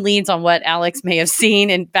have any leads on what Alex may have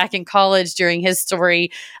seen back in college during his story.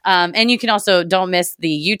 And you can also don't miss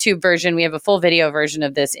the YouTube version. We have a full video version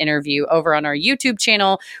of this interview over on our YouTube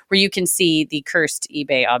channel where you can see the cursed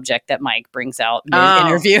eBay object that Mike brings out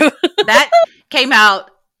mid-interview. That came out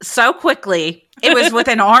so quickly. It was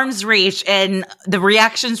within arm's reach and the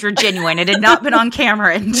reactions were genuine. It had not been on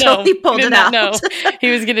camera until he pulled it out. No, he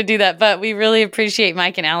was going to do that. But we really appreciate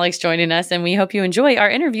Mike and Alex joining us, and we hope you enjoy our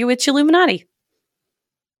interview with Chilluminati.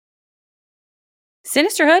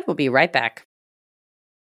 Sinisterhood will be right back.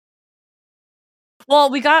 Well,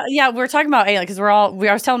 we're talking about alien because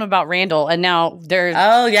I was telling them about Randall, and now there's.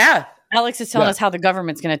 Oh, yeah. Alex is telling us how the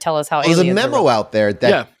government's going to tell us how aliens. There's a memo out there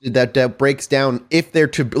that breaks down if they're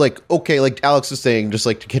to like Alex is saying, just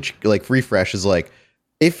like to catch like refresh is like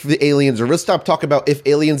if the aliens are. Let's stop talking about if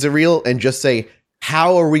aliens are real and just say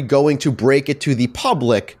how are we going to break it to the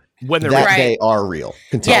public when they are real.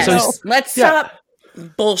 Yeah, so let's stop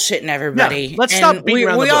bullshitting everybody. Yeah, let's stop beating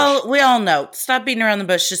around the bush. We all know. Stop beating around the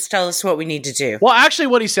bush. Just tell us what we need to do. Well, actually,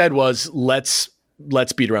 what he said was let's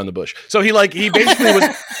beat around the bush. So he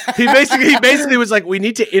basically was like, we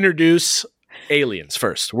need to introduce aliens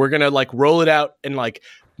first. We're gonna like roll it out and like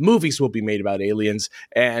movies will be made about aliens,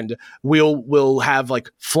 and we'll have like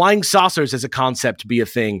flying saucers as a concept be a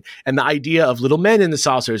thing, and the idea of little men in the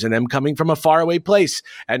saucers and them coming from a faraway place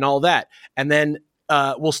and all that, and then.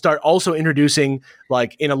 We'll start also introducing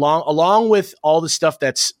like along with all the stuff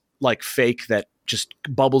that's like fake that just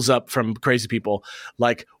bubbles up from crazy people.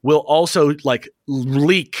 Like we'll also like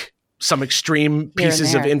leak some extreme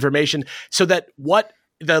pieces of information so that what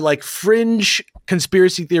the like fringe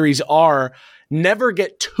conspiracy theories are never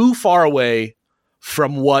get too far away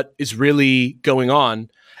from what is really going on.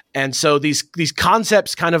 And so these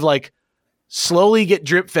concepts kind of like slowly get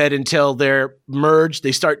drip fed until they're merged.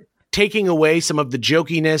 They start taking away some of the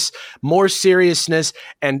jokiness, more seriousness,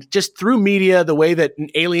 and just through media, the way that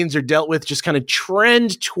aliens are dealt with just kind of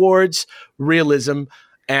trend towards realism.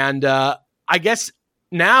 And I guess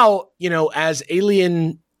now, as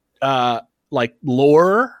alien like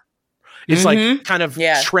lore is like kind of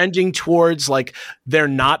trending towards like they're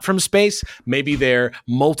not from space. Maybe they're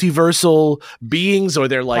multiversal beings, or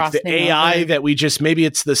they're like the AI that we just, maybe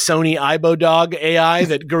it's the Sony Aibo dog AI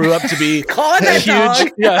that grew up to be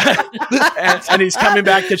huge. Yeah. and he's coming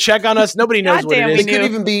back to check on us. Nobody knows what it is. It could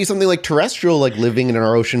even be something like terrestrial, like living in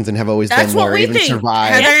our oceans and have always That's been there, what we even think.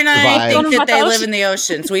 survived. Heather and I think that they live in the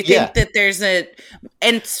oceans. We think that there's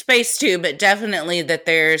and space too, but definitely that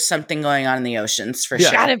there's something going on in the oceans for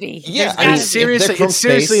sure. Gotta be. Yeah, There's gotta be. seriously, if they're it's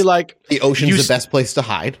seriously space, like the ocean's you the best place to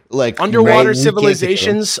hide. Like underwater we can't get to them.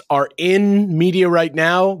 civilizations are in media right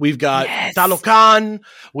now. We've got Talocan,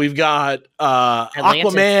 we've got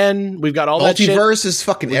Aquaman, we've got all that shit. Multiverse is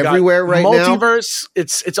fucking We've got everywhere right now. Multiverse,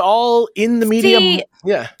 it's all in the medium.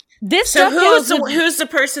 Yeah. This So stuff who's the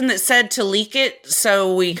person that said to leak it?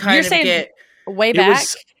 So we kind of get way back.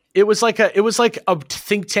 It was like a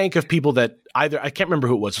think tank of people that I can't remember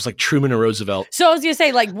who it was. It was like Truman or Roosevelt. So I was going to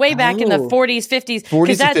say, like, way back in the 40s, 50s, 40s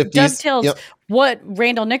because that and 50s. dovetails Yep. what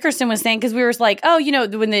Randall Nickerson was saying, because we were like, oh,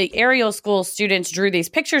 when the aerial school students drew these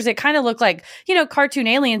pictures, it kind of looked like, cartoon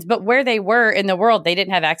aliens, but where they were in the world, they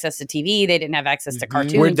didn't have access to TV. They didn't have access to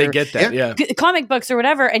cartoons. Where'd they get that? Yeah. Comic books or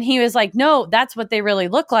whatever. And he was like, no, that's what they really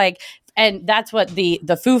look like. And that's what the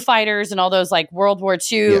Foo Fighters and all those like World War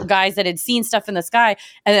II guys that had seen stuff in the sky.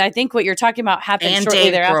 And I think what you're talking about happened and shortly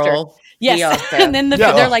Dave thereafter. Grohl. Yes. And then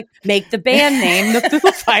they're like, make the band name the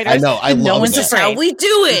Foo Fighters. I know. I no love one's that. That's how we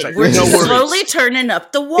do it. like, We're no just worries. slowly turning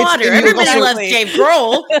up the water. and you Everybody also- loves Dave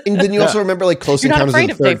Grohl. And then you also remember like Close You're not Encounters of afraid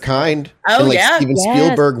the of Third Dave. Kind. Oh, and like yeah. Steven Yes.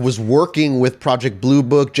 Spielberg was working with Project Blue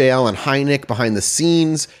Book, J. Allen Hynek behind the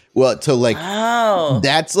scenes. Well, to like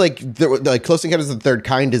that's like Close Encounters of the Third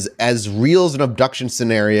Kind is as real as an abduction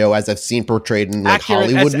scenario as I've seen portrayed in like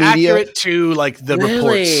Hollywood media. Accurate to like the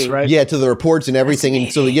reports, right? Yeah, to the reports and everything.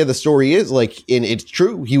 And so, the story is like, and it's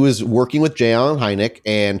true. He was working with J. Allen Hynek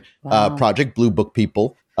and Project Blue Book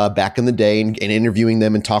people back in the day and interviewing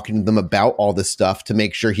them and talking to them about all this stuff to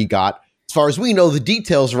make sure he got, as far as we know, the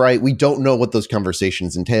details right. We don't know what those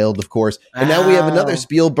conversations entailed, of course. And now we have another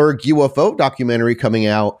Spielberg UFO documentary coming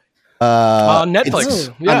out on Netflix.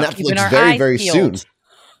 On Netflix very, very soon.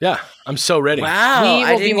 Yeah, I'm so ready. Wow, We I will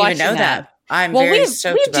be didn't even watching know that. I'm very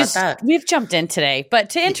stoked about that. We've jumped in today, but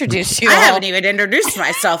to introduce you I all, haven't even introduced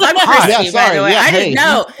myself. I'm Hi. Christy, Yeah, by sorry. the way. Yeah, I didn't hey.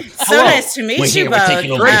 know. So nice to meet We're you here. We're both.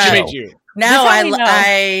 taking over Great the to show. meet you. No, That's how we know.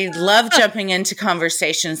 I love jumping into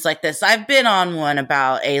conversations like this. I've been on one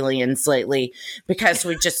about aliens lately because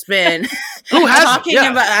we've just been Who hasn't? talking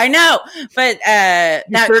Yeah. about. I know, but that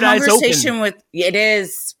third eye's conversation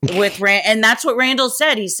with Rand, and that's what Randall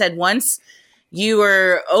said. He said once you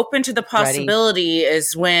are open to the possibility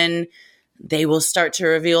is when they will start to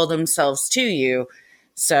reveal themselves to you.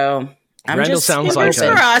 So I'm Randall just sounds fingers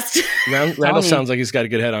like crossed. Randall sounds like he's got a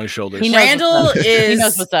good head on his shoulders. He knows Randall what's up. is He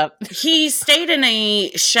knows what's up. He stayed in a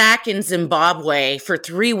shack in Zimbabwe for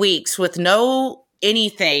 3 weeks with no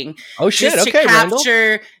anything. Oh shit! Just Okay, to Randall.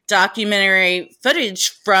 capture documentary footage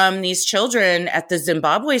from these children at the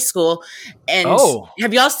Zimbabwe school. And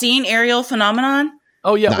have y'all seen Aerial Phenomenon?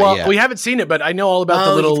 Oh yeah. Not Well, yet. we haven't seen it, but I know all about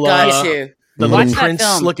the you've little got to. the Watch little that prince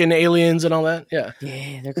film. looking aliens and all that. Yeah.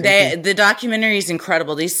 Yeah, they're creepy. The documentary is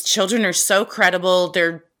incredible. These children are so credible.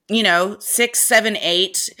 They're 6, 7,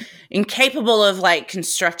 8, incapable of like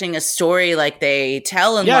constructing a story like they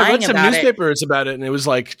tell and Yeah, I lying read some about it. newspapers about it, and it was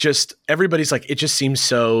like just everybody's like, it just seems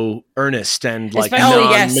so earnest and like Especially-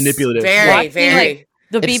 non-manipulative. Very, Watching, very. like,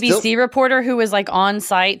 the It's BBC still- reporter who was like on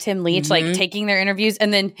site, Tim Leach, Mm-hmm. like taking their interviews,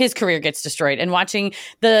 and then his career gets destroyed. And watching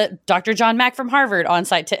the Dr. John Mack from Harvard on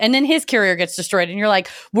site, and then his career gets destroyed. And you're like,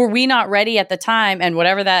 were we not ready at the time? And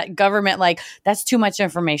whatever that government, like, that's too much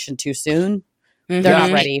information too soon. They're Yeah.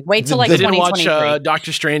 not ready. Wait till like They didn't watch 2023.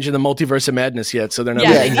 Doctor Strange and the Multiverse of Madness yet, so they're not. Yeah,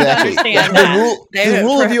 Yeah, they need to exactly. understand The that. rule, They the haven't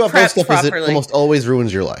rule of UFO prepped stuff is it properly. almost always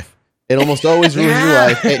ruins your life. It almost always ruins your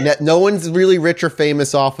Yeah. life. No one's really rich or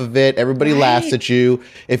famous off of it. Everybody laughs at you.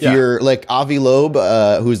 If Yeah. you're like Avi Loeb,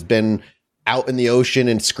 who's been out in the ocean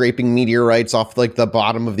and scraping meteorites off like the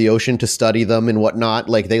bottom of the ocean to study them and whatnot,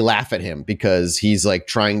 like they laugh at him because he's like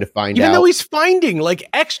trying to find Even out. though he's finding like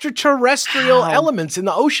extraterrestrial Wow. elements in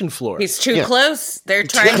the ocean floor. He's too Yeah. close. They're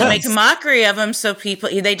trying to Yes. make a mockery of him, so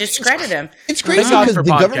they discredit him. It's crazy God because for the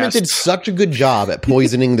government podcasts. did such a good job at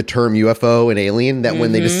poisoning the term UFO and alien that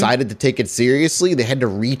when they decided to take it seriously, they had to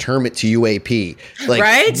reterm it to UAP. Like,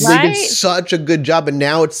 Right? They Right. did such a good job, and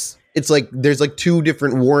now it's like there's like two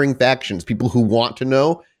different warring factions: people who want to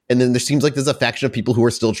know, and then there seems like there's a faction of people who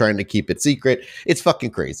are still trying to keep it secret. It's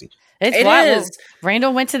fucking crazy. It's It wild. is.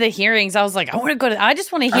 Randall went to the hearings. I was like, I want to go to. I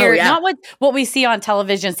just want to hear yeah. not what we see on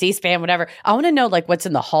television, C-SPAN, whatever. I want to know like what's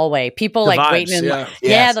in the hallway. People The like vibes, waiting. yeah.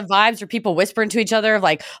 Yes. The vibes, or people whispering to each other,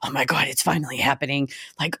 like, "Oh my god, it's finally happening!"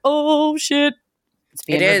 Like, "Oh shit, it's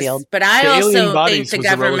being It is. revealed." But I The alien also think bodies the was a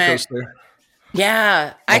roller government. coaster.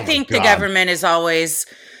 Yeah, I think the God. government is always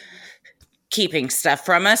keeping stuff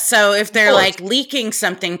from us. So if they're like leaking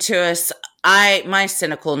something to us, my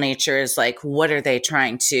cynical nature is like, what are they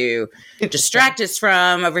trying to distract us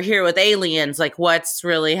from over here with aliens? Like, what's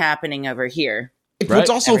really happening over here? What's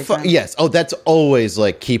also yes. Oh, that's always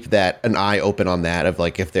like keep an eye open on that of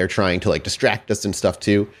like if they're trying to like distract us and stuff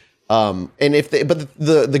too. And if they, but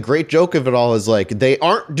the great joke of it all is like they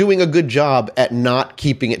aren't doing a good job at not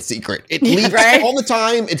keeping it secret. It leaks all the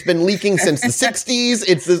time. It's been leaking since the 60s.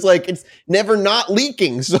 It's just like it's never not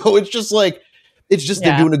leaking. So it's just like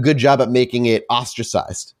they're doing a good job at making it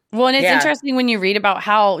ostracized. Well, and it's interesting when you read about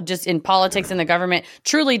how just in politics and the government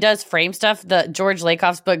truly does frame stuff. The George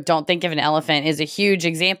Lakoff's book, Don't Think of an Elephant, is a huge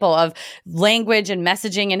example of language and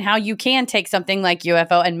messaging and how you can take something like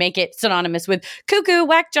UFO and make it synonymous with cuckoo,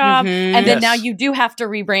 whack job. Mm-hmm. And then now you do have to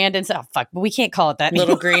rebrand and say, oh, fuck, but we can't call it that.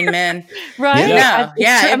 Little green men. Right? Yeah.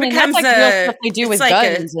 It becomes like real stuff they do with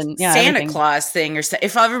like guns and Santa everything. Claus thing. Or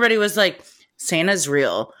if everybody was like, Santa's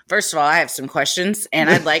real. First of all, I have some questions,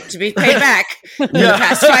 and I'd like to be paid back for the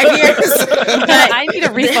past 5 years. But I need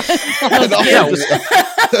a refund.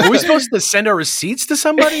 Are we supposed to send our receipts to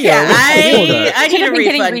somebody? Yeah, I need a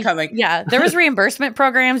refund coming. Yeah, there was reimbursement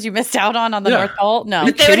programs you missed out on the North Pole. No,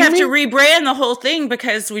 but they would have to rebrand the whole thing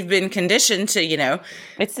because we've been conditioned to,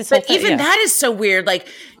 It's this but even that is so weird. Like,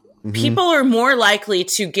 people are more likely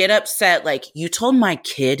to get upset, like, you told my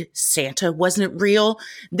kid Santa wasn't real,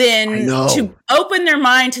 than to open their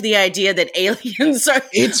mind to the idea that aliens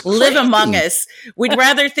live among us. We'd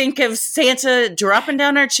rather think of Santa dropping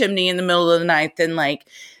down our chimney in the middle of the night than, like,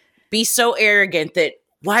 be so arrogant that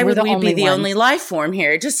why would we be the only life form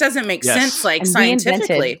here? It just doesn't make sense, like,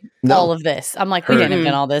 scientifically. All of this. I'm like, we didn't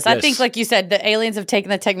invent all this. I think, like you said, the aliens have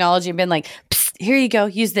taken the technology and been like, here you go,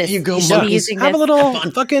 use this. Here you go, monkeys. Have a little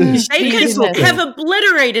fucking... They could have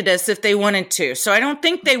obliterated us if they wanted to. So I don't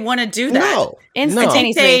think they want to do that. No. I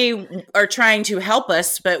think they are trying to help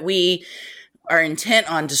us, but we are intent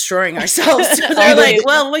on destroying ourselves. So they're like,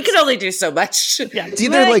 well, we can only do so much. Yeah. It's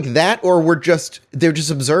either like that or they're just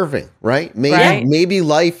observing, right? Maybe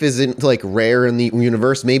life isn't like rare in the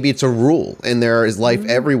universe. Maybe it's a rule and there is life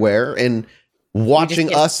everywhere. And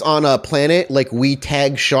watching us on a planet, like we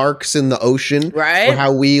tag sharks in the ocean, right? Or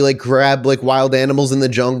how we like grab like wild animals in the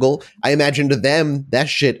jungle. I imagine to them, that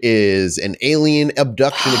shit is an alien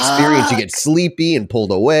abduction experience. You get sleepy and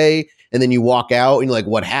pulled away. And then you walk out and you're like,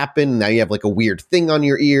 what happened? Now you have like a weird thing on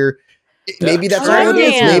your ear. Maybe that's all it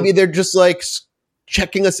is. Maybe they're just like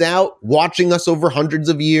checking us out, watching us over hundreds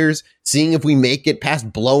of years, seeing if we make it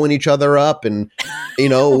past blowing each other up. And,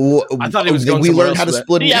 I thought it was we learned how to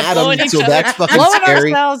split an atom. So that's fucking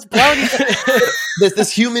scary.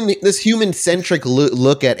 This human centric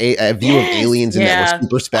look at a view of aliens and that we're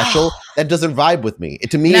super special. That doesn't vibe with me.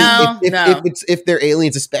 To me, if they're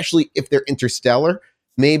aliens, especially if they're interstellar,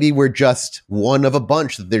 maybe we're just one of a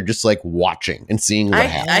bunch that they're just like watching and seeing what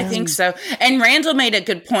happens. I think so. And Randall made a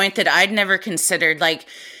good point that I'd never considered. Like,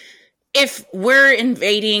 if we're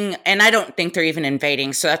invading, and I don't think they're even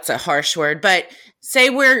invading, so that's a harsh word, but say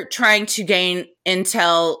we're trying to gain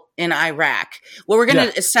intel in Iraq. Well, we're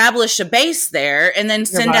going to establish a base there and then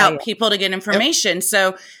send out people to get information. Yep.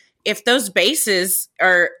 So if those bases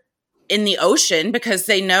are in the ocean because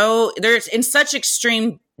they know they're in such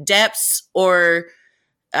extreme depths or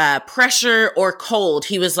pressure or cold,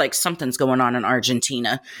 he was like, something's going on in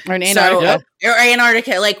Argentina or in Antarctica. Or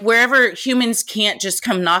Antarctica, like wherever humans can't just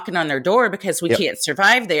come knocking on their door because we can't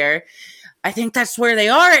survive there. I think that's where they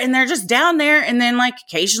are, and they're just down there. And then, like,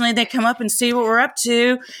 occasionally they come up and see what we're up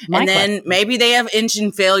to, and then maybe they have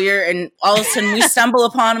engine failure, and all of a sudden we stumble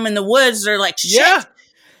upon them in the woods. They're like, shit.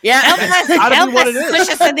 Yeah, help us, push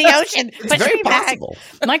us in the ocean. Push me back.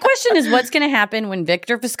 My question is, what's going to happen when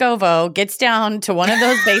Victor Vescovo gets down to one of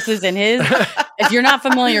those bases in his? If you're not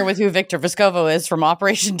familiar with who Victor Vescovo is from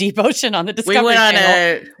Operation Deep Ocean on the Discovery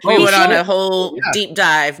Channel, we went on a whole deep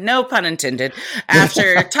dive, no pun intended,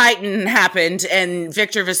 after Titan happened, and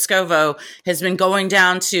Victor Vescovo has been going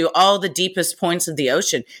down to all the deepest points of the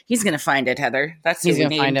ocean. He's going to find it, Heather. That's he's going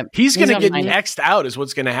to find it. He's going to get X'd out is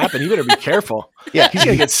what's going to happen. You better be careful. He's going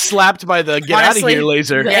to get slapped by the get out of here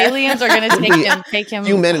laser. The aliens are going to take him. A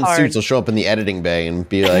few men in suits will show up in the editing bay and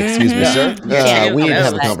be like, "Excuse me, sir, we need to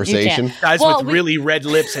have a conversation." Guys with really red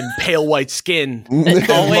lips and pale white skin, and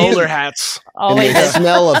bowler hats, and they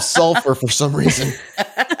smell of sulfur for some reason.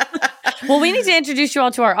 Well, we need to introduce you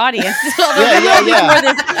all to our audience.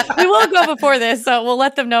 We will go before this, so we'll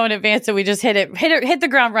let them know in advance that we just hit the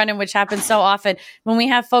ground running, which happens so often when we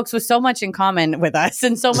have folks with so much in common with us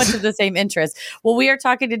and so much of the same interests. Well, we are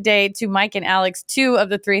talking today to Mike and Alex, two of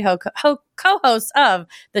the three co-hosts of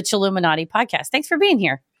the Chilluminati podcast. Thanks for being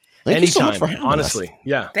here. Anytime, so honestly. Us.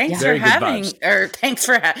 Yeah. Thanks for having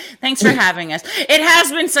us. It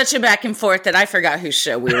has been such a back and forth that I forgot whose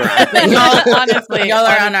show we were on. Y'all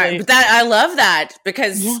are on our, but I love that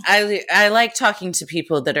because I like talking to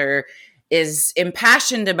people that are is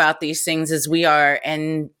impassioned about these things as we are,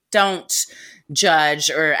 and don't judge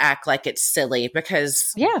or act like it's silly,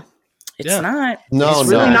 because it's not. No, it's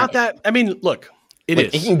really not that. I mean, look,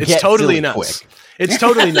 it's totally nuts. Quick. It's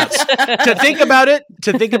totally nuts. to think about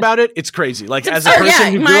it, it's crazy. Like, as a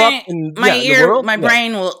person who grew up in the world, my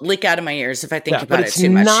brain will leak out of my ears if I think about it too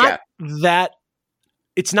much.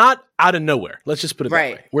 It's not out of nowhere. Let's just put it that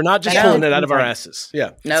way. We're not just pulling it out of our asses.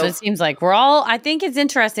 Yeah. No. So it seems like we're all, I think it's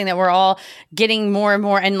interesting that we're all getting more and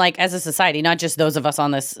more, and like as a society, not just those of us on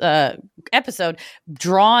this episode,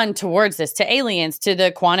 drawn towards this, to aliens, to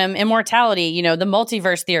the quantum immortality, you know, the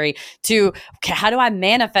multiverse theory, to how do I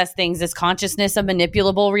manifest things, this consciousness of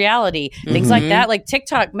manipulable reality, things like that. Like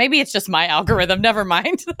TikTok, maybe it's just my algorithm. Never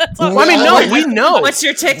mind. That's all. I mean, no, we know. What's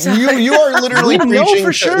your TikTok? You are literally preaching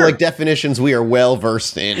for sure. like definitions we are well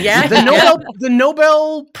versed in. Yeah. The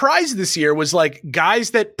Nobel Prize this year was like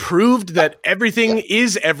guys that proved that everything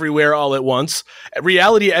is everywhere all at once.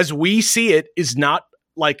 Reality as we see it is not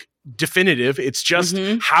like definitive. It's just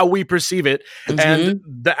how we perceive it. And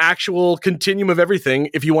the actual continuum of everything,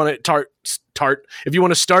 if you want to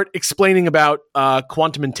start explaining about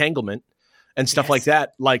quantum entanglement and stuff like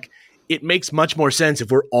that, like it makes much more sense if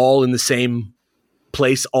we're all in the same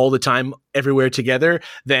place all the time, everywhere together,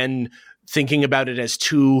 than thinking about it as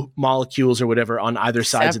two molecules or whatever on either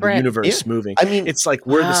sides of the universe moving. I mean, it's like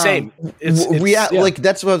we're the same. Like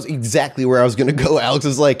that's what exactly where I was going to go. Alex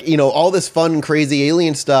is like, you know, all this fun, crazy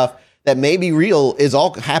alien stuff that may be real is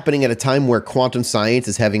all happening at a time where quantum science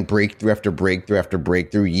is having breakthrough after breakthrough after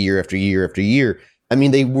breakthrough, year after year after year. I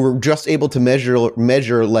mean, they were just able to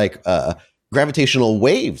measure like gravitational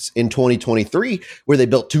waves in 2023, where they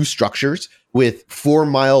built two structures with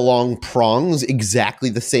 4-mile long prongs, exactly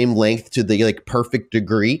the same length to the like perfect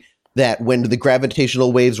degree that when the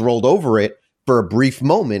gravitational waves rolled over it for a brief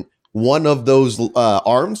moment, one of those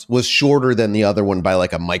arms was shorter than the other one by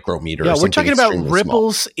like a micrometer. Yeah, we're talking about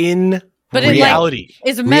ripples in reality.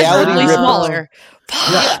 It's immeasurably smaller.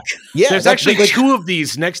 Yeah. There's actually like two of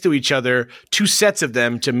these next to each other, two sets of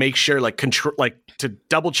them to make sure, like to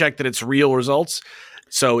double check that it's real results.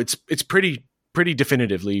 So it's pretty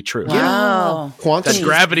definitively true. Wow. That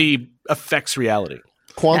gravity affects reality.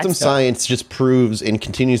 Quantum science just proves and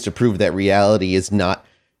continues to prove that reality is not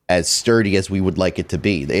as sturdy as we would like it to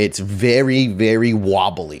be. It's very, very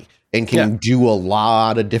wobbly and can do a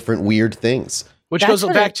lot of different weird things. Which goes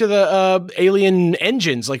back to the alien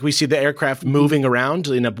engines. Like we see the aircraft moving around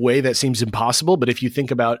in a way that seems impossible. But if you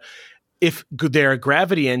think about if they're a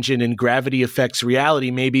gravity engine and gravity affects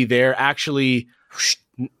reality, maybe they're actually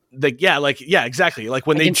exactly. Like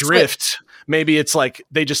when they drift, maybe it's like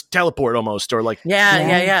they just teleport almost, or like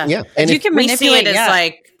yeah. And you can we see it manipulate, as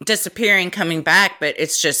like disappearing, coming back, but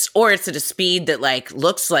it's just, or it's at a speed that like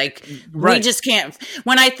looks like we just can't.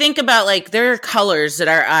 When I think about like there are colors that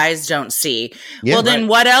our eyes don't see. Well, then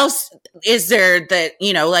what else is there that,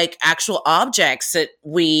 you know, like actual objects that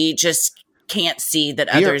we just can't see that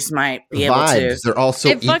others might be able to. They're all so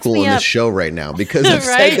equal in this show right now because I've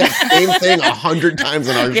said that same thing 100 times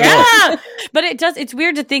on our show. But it's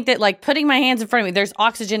weird to think that like putting my hands in front of me, there's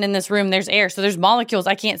oxygen in this room, there's air, so there's molecules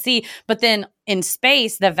I can't see, but then in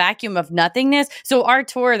space, the vacuum of nothingness. So our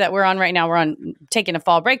tour that we're on right now, we're on taking a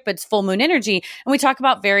fall break, but it's full moon energy. And we talk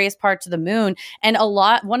about various parts of the moon. And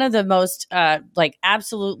one of the most like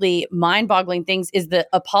absolutely mind boggling things is the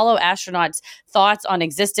Apollo astronauts' thoughts on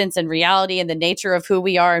existence and reality and the nature of who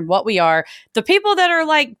we are and what we are. The people that are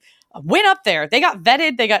like, went up there, they got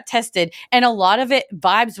vetted, they got tested, and a lot of it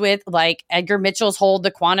vibes with like Edgar Mitchell's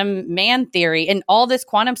the quantum man theory and all this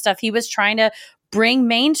quantum stuff he was trying to bring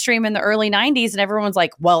mainstream in the early 90s. And everyone's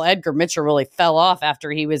like, well, Edgar Mitchell really fell off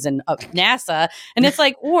after he was in NASA. And it's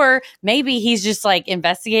like, or maybe he's just like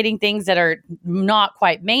investigating things that are not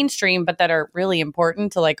quite mainstream, but that are really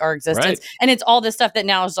important to like our existence. Right. And it's all this stuff that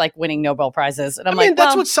now is like winning Nobel Prizes. And I mean,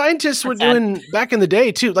 that's what scientists were doing back in the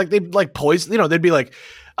day too. Like they'd like poison, they'd be like,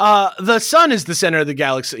 the sun is the center of the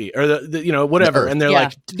galaxy, or the whatever. And they're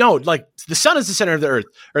like, no, like the sun is the center of the earth,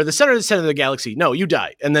 or the center is the center of the galaxy. No, you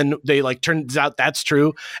die. And then they like, turns out that's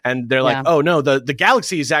true. And they're like, oh no, the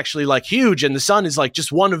galaxy is actually like huge. And the sun is like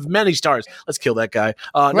just one of many stars. Let's kill that guy.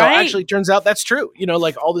 No, actually turns out that's true.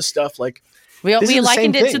 Like all this stuff, like, we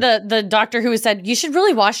likened it to the doctor who said, you should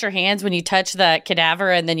really wash your hands when you touch the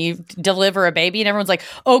cadaver and then you deliver a baby. And everyone's like,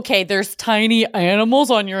 okay, there's tiny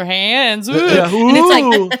animals on your hands. And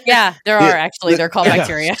it's like, there are actually. They're called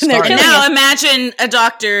bacteria. And now imagine a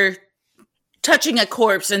doctor touching a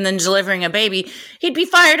corpse and then delivering a baby. He'd be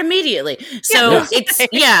fired immediately. So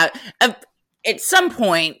at some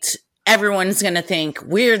point, everyone's going to think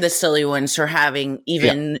we're the silly ones for having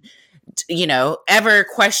even ever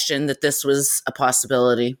question that this was a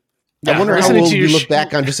possibility. I wonder how listening we'll to be your looked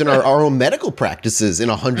back on just in our own medical practices in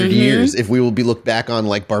 100 years, if we will be looked back on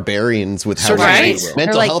like barbarians with how we Right. treat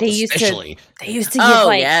mental Or, like, health, they used to- especially. They used to give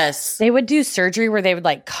Yes. they would do surgery where they would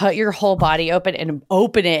like cut your whole body open and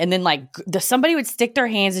open it, and then like somebody would stick their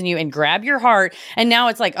hands in you and grab your heart. And now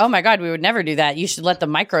it's like, oh my god, we would never do that. You should let the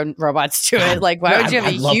micro robots do it. Like, why would you have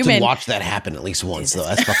I'd a love human? to watch that happen at least once, though.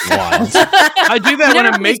 That's fucking wild. I do that when never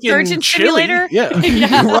I'm played making Surgeon chili. Simulator? Yeah.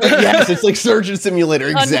 Right, yes, it's like Surgeon Simulator.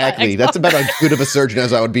 Exactly. That's about as good of a surgeon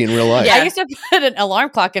as I would be in real life. Yeah. I used to put an alarm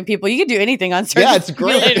clock in people. You could do anything on Surgeon Yeah, it's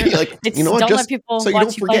great. Simulator. Like, It's- you know what? don't Just let people so you watch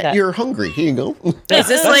don't you play forget that. you're hungry. Here you go. Is this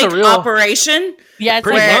That's a like real- Operation? Yeah, it's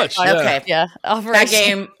Pretty like much, yeah. Okay. Yeah, That Operation.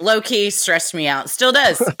 game low key stressed me out. Still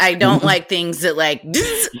does. I don't like things that like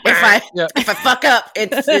if I fuck up,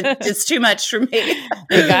 it's too much for me.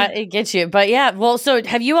 It gets you. But yeah, well, so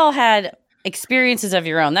have you all had experiences of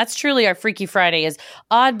your own? That's truly our Freaky Friday, is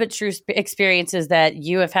odd but true experiences that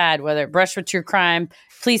you have had, whether it brush with true crime.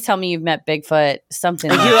 Please tell me you've met Bigfoot,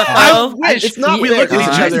 something A like UFO? that. It's not we fair. look at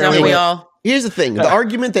each Here's other the and thing. we all? Here's the thing. The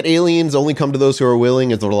argument that aliens only come to those who are willing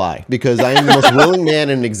is a lie, because I am the most willing man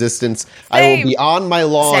in existence. I will be on my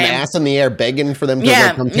lawn, Same. ass in the air, begging for them to Yeah.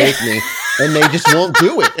 like, come take me, and they just won't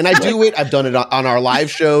do it. And I do it. I've done it on our live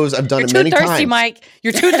shows. I've done You're it too many thirsty, times. Mike.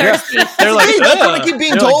 You're too thirsty. They're like, Hey, that's what I "Ugh." keep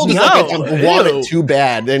being They're told. like, Is like, "No, I want ew." it too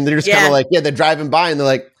bad, and they're just kind Yeah. of like, they're driving by, and they're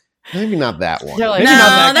like, maybe not that one. They're like, No, Maybe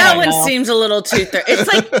not that I one know. seems a little too.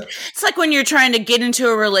 It's like when you're trying to get into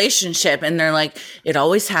a relationship and they're like, it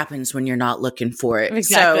always happens when you're not looking for it.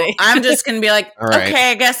 Exactly. So I'm just gonna be like, All right.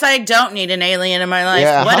 okay, I guess I don't need an alien in my life.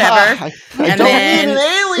 Yeah, Whatever. I And don't then- need an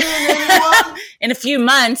alien anymore. In a few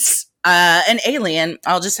months, an alien.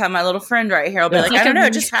 I'll just have my little friend right here. I'll be like, Like I don't a- know,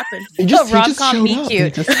 it just happened. He Oh, just rom-com showed meet up.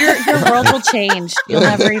 cute. Your world will change. You'll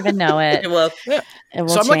never even know it. Well, It will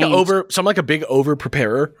So I'm like change. I'm like a big over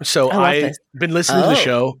preparer. So I love I've this. been listening to the Oh.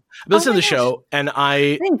 show. I've been listening my to the show, and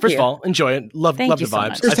I Thank first you. of all enjoy it. Love Thank the you so vibes.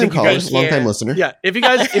 much. I First time think you caller, guys, long time listener. yeah. If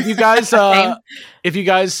you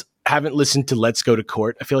guys haven't listened to Let's Go to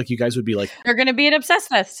Court, I feel like you guys would be like, They're going to be at Obsessed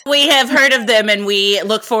Fest. we have heard of them and we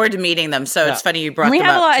look forward to meeting them. So it's funny you brought We them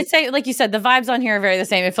have a up. lot. I say, like you said, the vibes on here are very the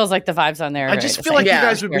same. It feels like the vibes on there. Are I very just the feel same. like Yeah. you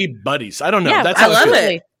guys would be buddies. I don't know. Yeah, That's I how love feel.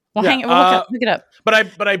 it. Well, Yeah, look it up.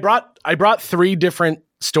 But I brought 3 different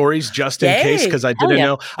stories just in Yay. case, because I Hell didn't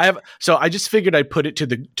yeah. know. I just figured I'd put it to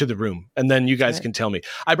the room, and then you guys can tell me.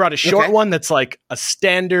 I brought a short Okay. one that's like a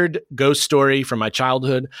standard ghost story from my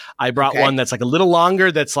childhood. I brought Okay. one that's like a little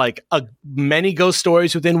longer, that's like many ghost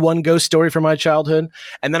stories within one ghost story from my childhood,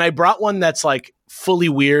 and then I brought one that's like fully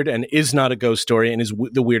weird and is not a ghost story and is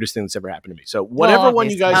the weirdest thing that's ever happened to me. So whatever one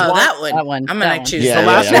you guys Oh, want. that one. I'm going to choose Yeah, the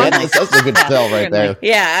last yeah, one? That's a good tell right there.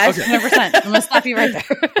 Yeah. 100%. I'm going to stop you right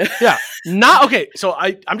there. Yeah, not okay. So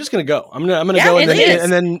I'm just gonna go. I'm gonna Yeah, go, it is.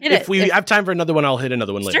 and then It if is. we It's- have time for another one, I'll hit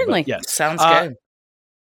another one later. Certainly. But yes, Sounds Uh, good.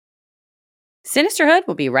 Sinisterhood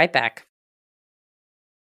will be right back.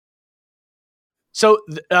 So,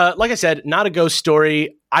 like I said, not a ghost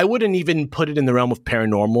story. I wouldn't even put it in the realm of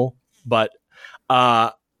paranormal, but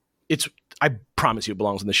it's. I promise you, it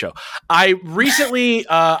belongs in the show. I recently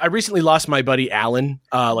lost my buddy Alan,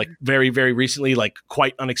 like very, very recently, like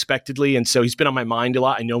quite unexpectedly, and so he's been on my mind a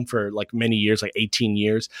lot. I know him for like many years, like 18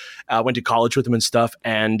 years. Went to college with him and stuff,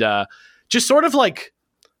 and just sort of like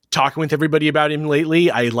talking with everybody about him lately.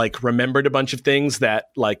 I like remembered a bunch of things that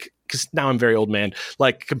like, because now I'm a very old man,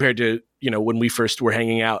 like compared to when we first were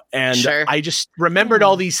hanging out, and Sure. I just remembered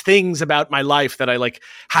all these things about my life that I like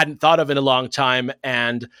hadn't thought of in a long time,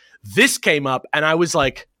 and this came up, and I was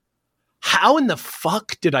like, how in the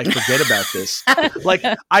fuck did I forget about this? Like,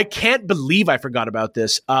 I can't believe I forgot about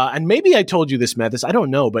this. And maybe I told you this, Mathis. I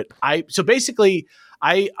don't know, but so basically,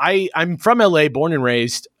 I'm from LA, born and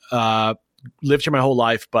raised. Lived here my whole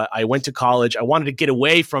life, but I went to college. I wanted to get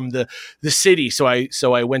away from the city, so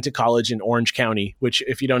I went to college in Orange County, which,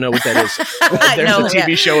 if you don't know what that is, there's No, a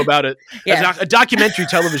TV show about it, Yeah. a documentary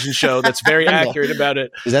television show that's very accurate about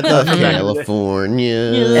it. Is that the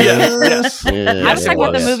California? Yes. Yeah, I was talking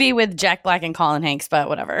about the yes. movie with Jack Black and Colin Hanks, but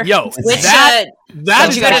whatever. Yo, Which, that's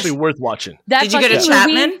did you go to- actually worth watching. That did you go to fucking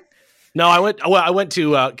movie- Chapman? No, I went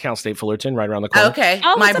to Cal State Fullerton, right around the corner. Okay.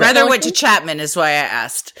 Oh, My it's brother a went to Fullerton? Chapman is why I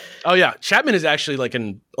asked. Oh yeah, Chapman is actually like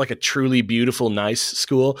a truly beautiful, nice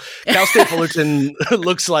school. Cal State Fullerton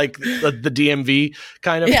looks like the DMV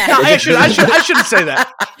kind of. Yeah. No, I shouldn't say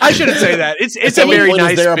that. I shouldn't say that. It's a At one very point,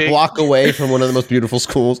 nice. is there a big- block away from one of the most beautiful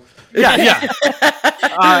schools? Yeah.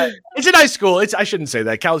 It's a nice school. I shouldn't say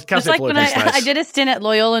that. Cal State like when Fullerton's nice. I did a stint at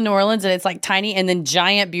Loyola New Orleans, and it's like tiny and then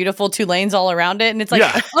giant, beautiful 2 lanes all around it. And it's like,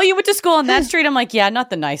 oh, you went to school on that street? I'm like, yeah, not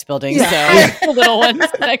the nice building. So the little ones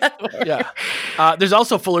next door. Yeah. There's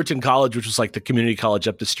also Fullerton College, which was like the community college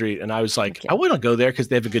up the street. And I was like, I want to go there because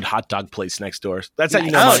they have a good hot dog place next door. That's how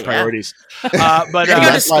you know my priorities. But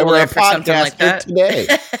that's why we're a podcaster today.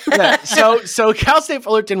 So Cal State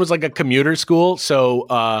Fullerton was like a commuter school.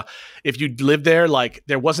 So if you lived there, like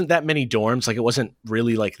there wasn't that many dorms. Like it wasn't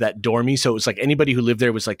really like that dormy. So it was like anybody who lived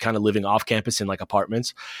there was like kind of living off campus in like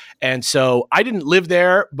apartments. And so I didn't live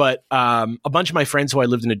there, but a bunch of my friends who I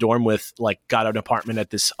lived in a dorm with like got an apartment at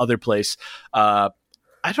this other place. I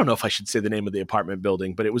don't know if I should say the name of the apartment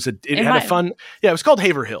building, but it had a fun. Yeah, it was called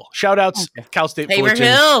Haverhill. Shout outs Cal State Fullerton.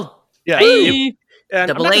 Haverhill. Yeah. And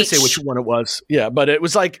Double I'm not going H. to say which one it was. Yeah, but it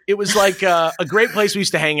was like a great place we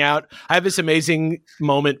used to hang out. I have this amazing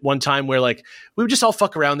moment one time where like we would just all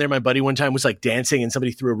fuck around there. My buddy one time was like dancing and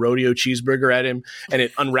somebody threw a rodeo cheeseburger at him and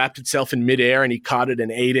it unwrapped itself in midair and he caught it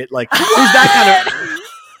and ate it. Like it was that kind of.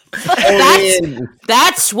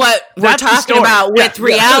 That's what we're talking about with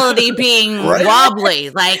reality being wobbly.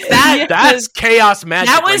 Like that. That's chaos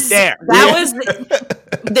magic right there. That was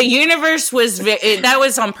the universe was. That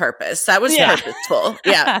was on purpose. That was purposeful.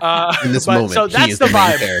 Yeah. In this moment, so that's the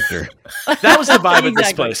vibe. Character. That was the vibe of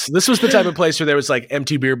this place. This was the type of place where there was like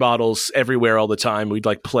empty beer bottles everywhere all the time. We'd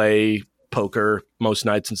like play poker most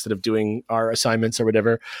nights instead of doing our assignments or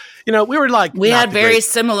whatever. You know, we were like we had very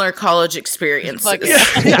similar college experiences. Like,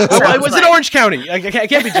 I was in Orange County. I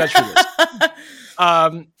can't be judged for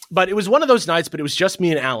this. But it was one of those nights, but it was just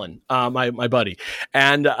me and Alan, my buddy.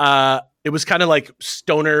 And it was kind of like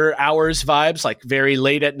stoner hours vibes, like very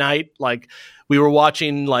late at night. Like we were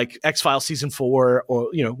watching like X-Files season 4 or,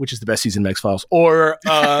 you know, which is the best season of X-Files or,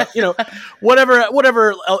 you know,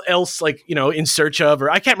 whatever else, like, you know, In Search of, or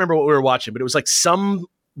I can't remember what we were watching, but it was like some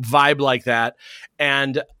vibe like that.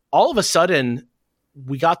 And all of a sudden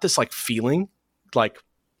we got this like feeling like,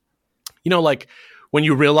 you know, like when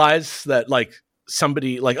you realize that like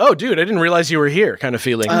somebody like, oh dude, I didn't realize you were here kind of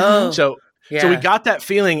feeling. Oh. So we got that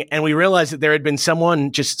feeling and we realized that there had been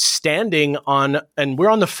someone just standing on, and we're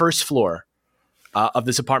on the first floor of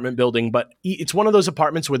this apartment building, but it's one of those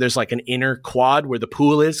apartments where there's like an inner quad where the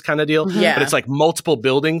pool is kind of deal. Yeah. But it's like multiple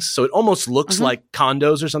buildings. So it almost looks like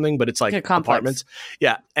condos or something, but it's like apartments.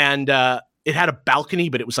 Yeah. And it had a balcony,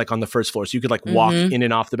 but it was like on the first floor. So you could like walk in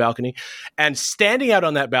and off the balcony. And standing out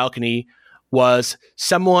on that balcony was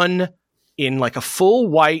someone in like a full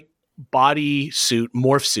white body suit,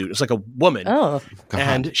 morph suit. It was like a woman. Oh, God.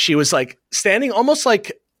 And she was like standing almost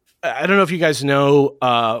like, I don't know if you guys know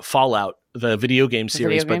Fallout, the video game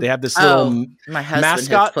series, but they have this little my husband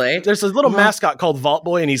mascot. has played. There's a little mascot called Vault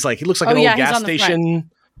Boy, and he looks like an old gas station.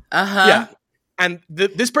 Yeah. And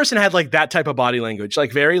this person had like that type of body language,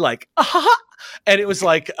 like very like, and it was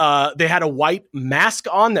like they had a white mask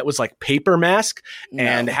on that was like paper mask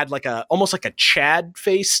and had like almost like a Chad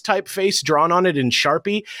face type face drawn on it in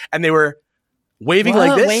Sharpie, and they were waving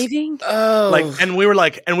like this, and we were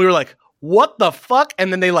like, what the fuck?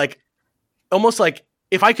 And then they like almost like,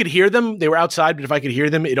 if I could hear them, they were outside, but if I could hear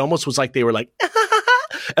them, it almost was like they were like,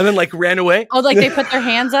 and then like ran away. Oh, like they put their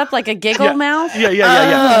hands up like a giggle mouth?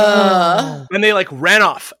 Yeah. And they like ran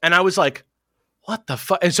off. And I was like, what the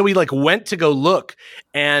fuck? And so we like went to go look,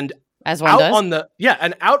 and as one does.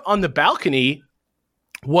 Out on the balcony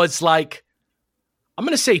was like, I'm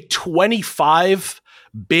going to say 25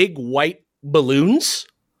 big white balloons.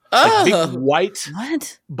 Like big white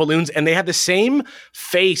balloons. And they had the same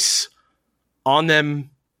face on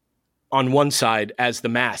them on one side as the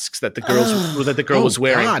masks that the girl was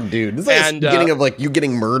wearing. God, dude, this is like the beginning of like you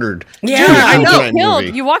getting murdered. Yeah, dude, I know.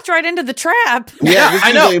 Killed. You walked right into the trap. Yeah,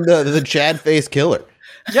 I know. The Chad face killer.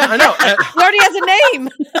 Yeah, I know. He already has a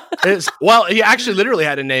name. Well, he actually literally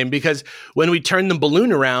had a name because when we turned the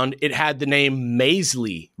balloon around, it had the name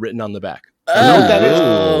Maisley written on the back. You know what that is?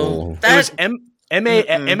 It was Maisley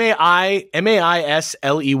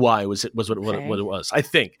was what it was, I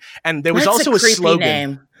think. And there was also a slogan.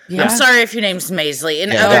 Name. Yeah. I'm sorry if your name's Maisley.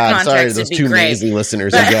 In other contexts, it'd be two great. Maisley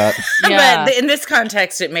listeners I got. But in this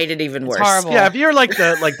context, it made it even worse. Horrible. Yeah, if you're like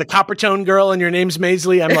the copper tone girl and your name's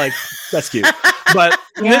Maisley, I'm like, that's cute. But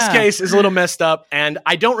in this case, it's a little messed up. And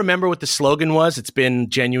I don't remember what the slogan was. It's been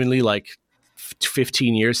genuinely like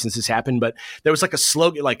 15 years since this happened. But there was like a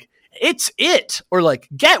slogan like, it's it, or like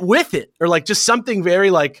get with it, or like just something very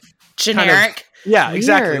like generic. Weird.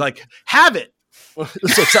 Exactly. Like have it. So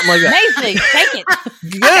something like that. Amazing. Take it.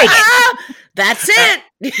 Good. That's it.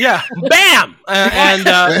 Yeah. Bam.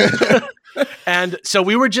 And so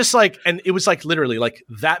we were just like, and it was like literally like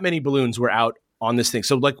that many balloons were out on this thing.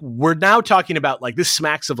 So like we're now talking about like this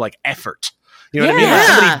smacks of like effort. You know what I mean?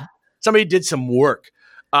 Like somebody did some work.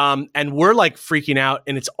 And we're like freaking out,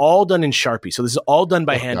 and it's all done in Sharpie. So this is all done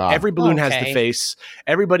by hand. God. Every balloon has the face.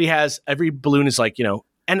 Every balloon is like,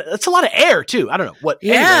 and it's a lot of air too. I don't know what.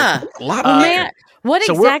 Yeah. Anyway, A lot of air. What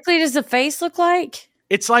exactly does the face look like?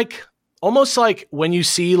 It's like almost like when you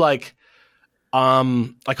see like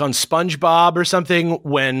on SpongeBob or something,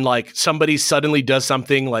 when like somebody suddenly does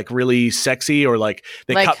something like really sexy, or like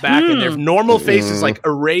they cut back and their normal face is like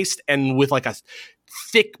erased and with like a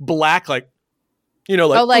thick black pursed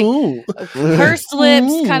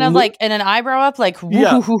lips, kind of like, and an eyebrow up, like kind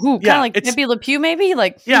of like Pepe Le Pew, maybe.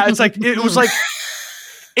 Like it's like it was like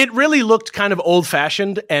it really looked kind of old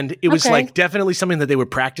fashioned, and it was like definitely something that they were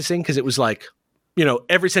practicing, because it was like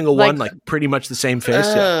every single one like pretty much the same face.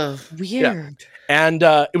 Weird. Yeah. And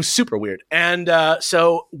it was super weird. And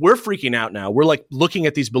so we're freaking out now. We're like looking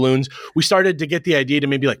at these balloons. We started to get the idea to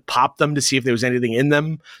maybe like pop them to see if there was anything in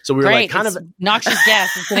them. So we were like kind of noxious gas.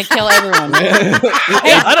 It's going to kill everyone.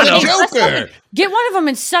 I don't know. Joker. Get one of them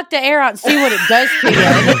and suck the air out and see what it does to you.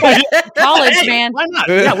 College, man. Why not?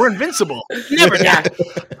 Yeah, we're invincible. Never die.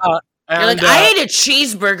 You're like, I ate a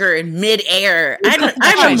cheeseburger in midair.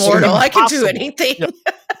 I'm immortal. I can do anything.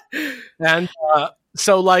 Yeah. And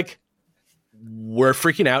so like, we're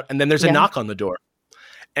freaking out, and then there's a knock on the door,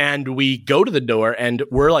 and we go to the door, and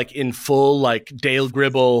we're like in full like Dale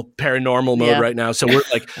Gribble paranormal mode right now. So we're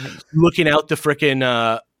like looking out the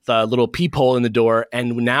frickin' the little peephole in the door,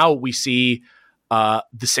 and now we see the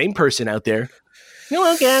same person out there.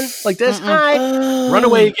 Hello again, like this. Hi, run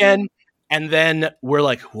away again. And then we're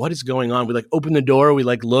like, what is going on? We like open the door, we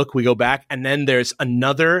like look, we go back, and then there's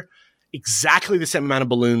another exactly the same amount of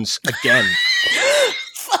balloons again.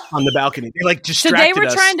 On the balcony. They like distracted us. So they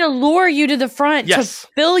were trying to lure you to the front to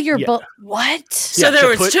fill your what? So there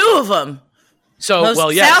was two of them. So,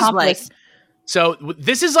 So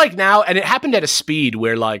this is like now, and it happened at a speed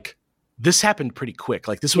where like this happened pretty quick.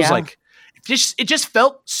 Like this was like, it just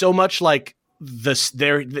felt so much like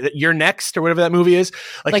You're Next or whatever that movie is.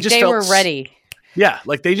 Like it just they were ready. Yeah.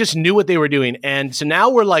 Like they just knew what they were doing. And so now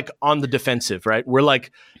we're like on the defensive, right? We're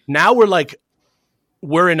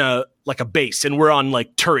in a base, and we're on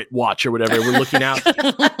like turret watch or whatever. We're looking out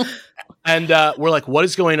and we're like, what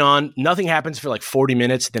is going on? Nothing happens for like 40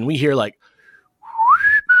 minutes. Then we hear like,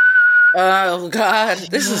 oh God,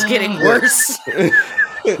 this is getting worse.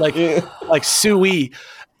 like suey.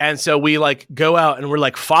 And so we like go out, and we're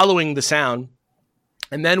like following the sound.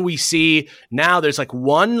 And then we see now there's like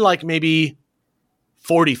one, like maybe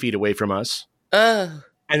 40 feet away from us. And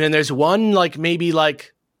then there's one, like maybe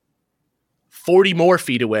like 40 more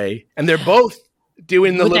feet away, and they're both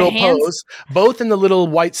doing the little pose, both in the little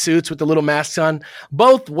white suits with the little masks on,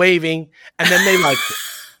 both waving, and then they like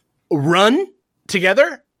run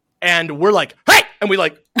together, and we're like, hey, and we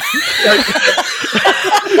like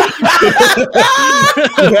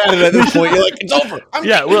at this point, you're like, it's over.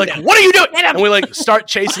 We're like, what are you doing? And we like start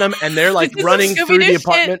chasing them, and they're like running through the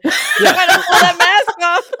apartment. Yeah, gotta pull that mask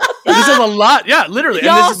off. This is a lot, literally.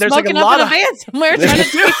 Y'all and there's like a lot of van somewhere trying to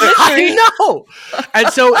speak I know. And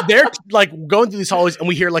so they're like going through these hallways, and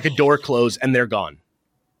we hear like a door close, and they're gone.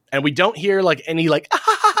 And we don't hear like any like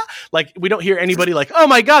like we don't hear anybody like, oh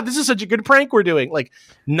my God, this is such a good prank we're doing. Like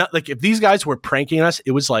not like if these guys were pranking us,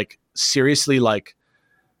 it was like seriously like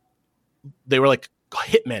they were like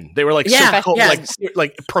hitmen. They were like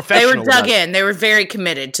like professional. They were dug in. They were very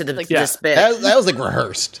committed to this bit. That was like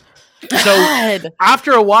rehearsed. So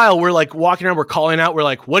after a while, we're like walking around, we're calling out, we're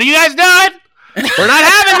like, what are you guys doing? We're not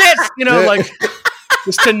having this, like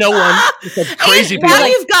just to no one. It's crazy people. Now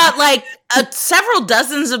you've got like several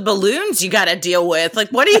dozens of balloons you got to deal with. Like,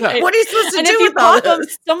 what are you supposed to do with all them?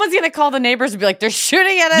 Someone's going to call the neighbors and be like, they're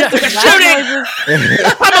shooting at us. They're shooting.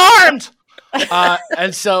 I'm armed.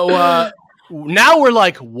 And so now we're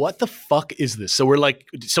like, what the fuck is this? So we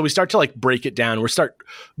start to like break it down. We start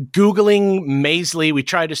Googling mazily. We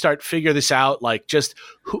try to start figure this out. Like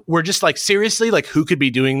we're just like, seriously, like who could be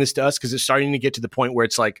doing this to us? Cause it's starting to get to the point where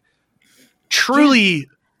it's like truly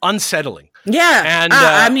unsettling. Yeah. And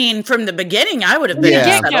I mean, from the beginning, I would have been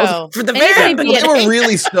unsettled. For the very beginning. They were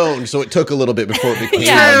really stoned. So it took a little bit before it became.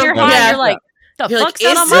 You're like,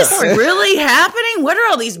 is this really happening? What are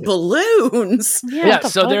all these balloons?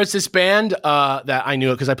 So there's this band that I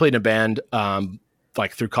knew because I played in a band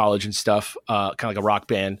like through college and stuff, kind of like a rock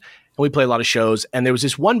band, and we played a lot of shows. And there was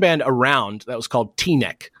this one band around that was called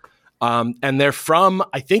T-Neck, and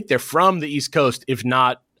I think they're from the East Coast, if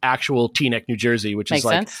not actual Teaneck, New Jersey, which Makes is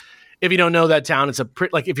like sense. If you don't know that town, it's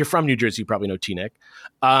like if you're from New Jersey, you probably know Teaneck.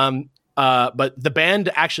 But the band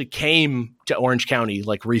actually came to Orange County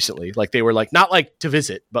like recently. Like they were like not like to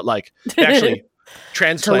visit, but like they actually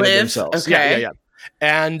transplanted themselves. Okay. Yeah.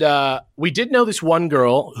 And we did know this one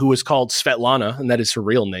girl who was called Svetlana, and that is her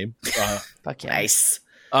real name. Fuck yeah. Nice.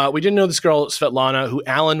 We didn't know this girl Svetlana, who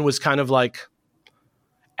Alan was kind of like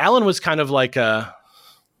a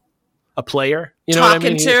player. You know Talking what I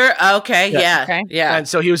mean? to her. Okay. Yeah. Okay. Yeah. And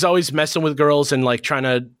so he was always messing with girls and like trying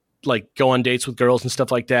to like go on dates with girls and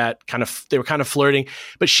stuff like that. They were kind of flirting,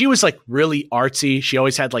 but she was like really artsy. She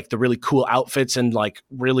always had like the really cool outfits and like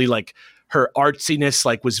really like her artsiness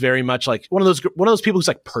like was very much like one of those people who's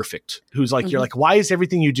like perfect, who's like, you're like, why is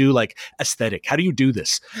everything you do like aesthetic? How do you do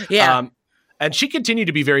this? Yeah. And she continued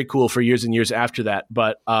to be very cool for years and years after that.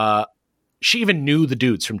 But she even knew the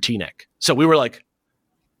dudes from T-Neck. So we were like,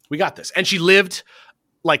 we got this. And she lived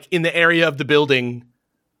like in the area of the building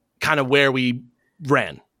kind of where we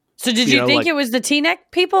ran. So did you think it was the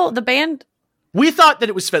T-Neck people, the band? We thought that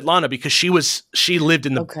it was Svetlana because she lived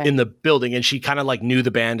in the building and she kind of like knew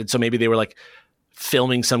the band. And so maybe they were like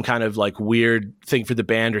filming some kind of like weird thing for the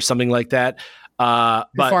band or something like that.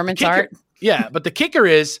 Performance art. Yeah. But the kicker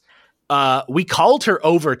is, we called her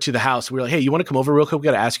over to the house. We were like, hey, you want to come over real quick? We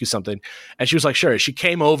got to ask you something. And she was like, sure. She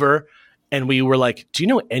came over and we were like, do you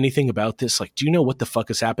know anything about this? Like, do you know what the fuck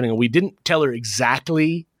is happening? And we didn't tell her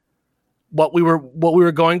exactly what we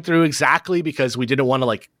were going through exactly because we didn't want to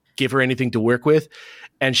like give her anything to work with.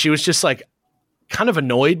 And she was just like kind of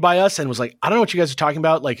annoyed by us and was like, I don't know what you guys are talking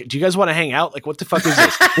about. Like, do you guys want to hang out? Like, what the fuck is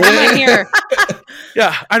this? We're here.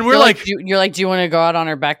 Yeah. And we're like, you're like, do you want to go out on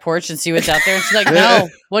our back porch and see what's out there? And she's like, no,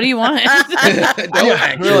 what do you want? No.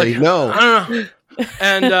 I don't know.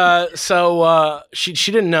 And so she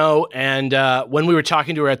didn't know. And when we were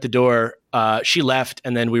talking to her at the door, she left.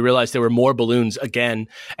 And then we realized there were more balloons again,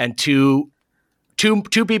 and two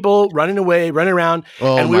people running around.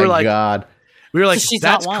 Oh, and we my were like, God. We were like, So she's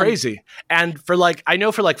that's not one. crazy. And for like, I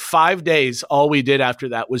know for like 5 days, all we did after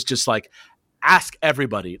that was just like ask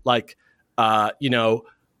everybody, like,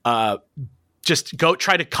 just go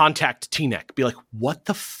try to contact T-Neck. Be like, what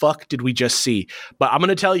the fuck did we just see? But I'm going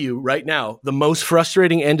to tell you right now, the most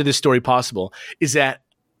frustrating end of this story possible is that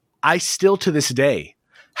I still to this day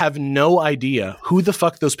have no idea who the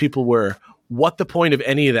fuck those people were, what the point of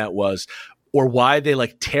any of that was, or why they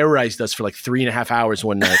like terrorized us for like 3.5 hours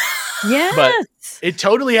one night. Yes. But it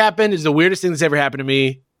totally happened. It's the weirdest thing that's ever happened to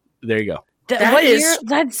me. There you go. What year?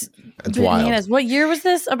 That's wild. bananas. What year was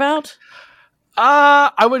this about?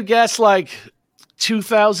 I would guess like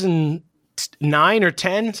 2009 or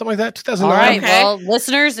 10, something like that. 2009. All right. Okay. Well,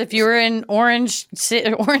 listeners, if you were in Orange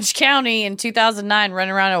County in 2009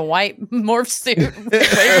 running around in a white morph suit waving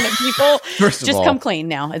at people, First of just all, come clean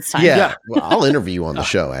now. It's time. Yeah. Well, I'll interview you on the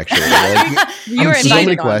show, actually. Like, You were so many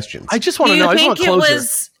invited on. questions. I just want Do to you know. I just think want it closure.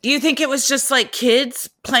 was? Do you think it was just like kids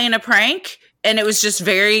playing a prank, and it was just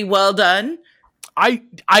very well done?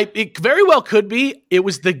 It very well could be. It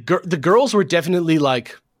was the girls were definitely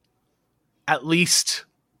like, at least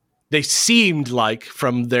they seemed like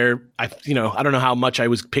from their, I don't know how much I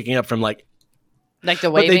was picking up from like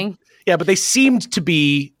The waving. but they seemed to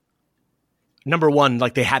be, number one,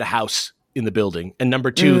 like they had a house in the building, and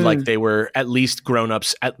number two, like they were at least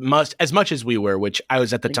grown-ups as much as we were, which I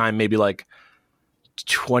was at the time maybe like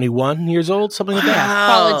 21 years old, something like that. Yeah.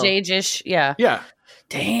 College age-ish. Yeah. Yeah.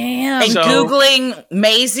 Damn. And So- Googling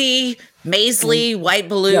Maisley white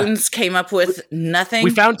balloons came up with nothing.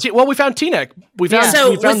 We found T-Neck. So we found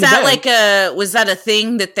was the that band. was that a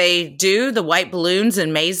thing that they do, the white balloons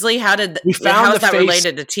and Maisley? How did We found how the is that face-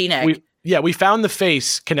 related to T-Neck? we found the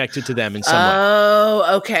face connected to them in some way.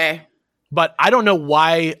 Oh, okay. But I don't know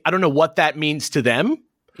why. I don't know what that means to them.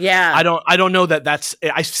 Yeah. I don't know that's.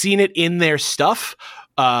 I've seen it in their stuff,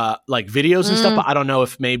 like videos and stuff. But I don't know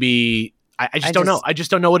if maybe. I just don't know. I just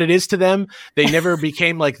don't know what it is to them. They never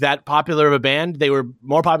became like that popular of a band. They were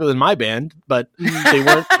more popular than my band, but they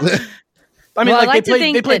weren't. I mean, Well, I like like to they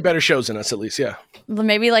think played that- better shows than us, at least. Yeah.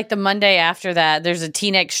 Maybe like the Monday after that, there's a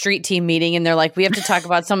T-Neck street team meeting, and they're like, "We have to talk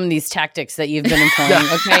about some of these tactics that you've been employing."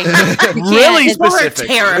 Okay, Really People are specific.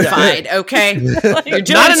 terrified. Okay, you're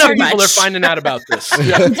doing Not enough too people much. are finding out about this.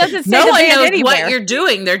 Yeah. It doesn't say No the one band knows anywhere. what you're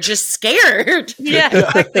doing. They're just scared. Yeah,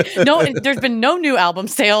 exactly. No, there's been no new album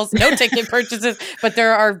sales, no ticket purchases, but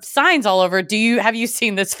there are signs all over. Have you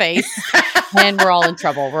seen this face? And we're all in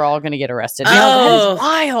trouble. We're all going to get arrested. Oh. That is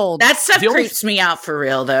wild. That stuff The only- creeps me out for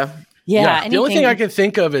real, though. yeah. The only anything- thing I can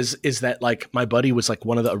think of is that like my buddy was like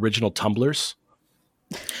one of the original Tumblrs,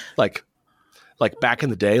 like back in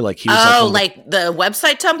the day, like he was Oh, like, like the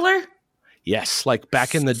website Tumblr? yes, like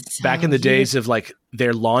back in the days of like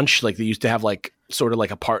their launch, like they used to have like sort of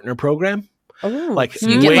like a partner program. Ooh, like so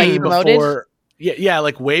you get, way promoted? before. Yeah,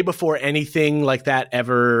 like way before anything like that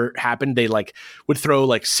ever happened. They like would throw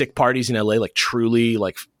like sick parties in LA, like truly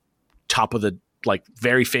like top of the like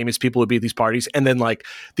very famous people would be at these parties, and then like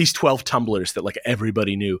these 12 tumblers that like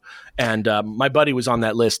everybody knew. And my buddy was on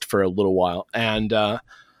that list for a little while, and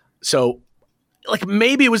so like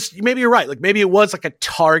maybe you're right, like maybe it was like a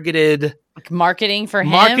targeted like marketing for him,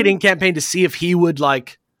 marketing campaign to see if he would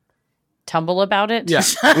like tumble about it. Yeah.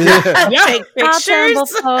 Take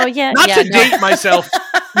pictures.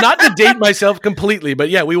 Not to date myself completely, but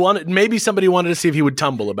yeah, maybe somebody wanted to see if he would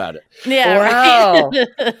tumble about it. Yeah. Wow.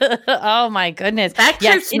 Right? Oh my goodness. That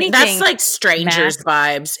trips me. That's like strangers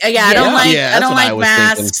vibes. Yeah, I don't like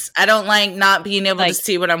masks. Thinking. I don't like not being able to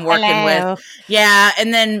see what I'm working with. Yeah,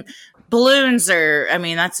 and then balloons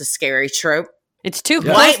that's a scary trope. It's too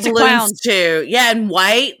white close to balloons clowns too. Yeah, and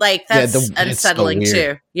white, like that's unsettling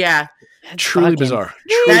too. Yeah. Truly bizarre.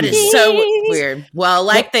 That is so weird. Well,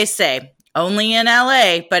 like they say, only in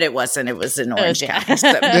LA, but it wasn't. It was in Orange County. So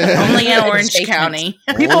only in Orange County.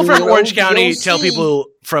 People from Orange County tell people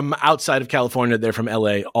from outside of California they're from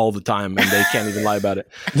LA all the time, and they can't even lie about it.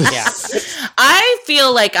 Yeah. I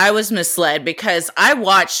feel like I was misled because I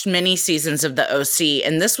watched many seasons of the OC,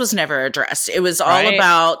 and this was never addressed. It was all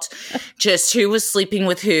about just who was sleeping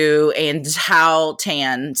with who and how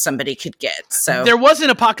tan somebody could get. So there was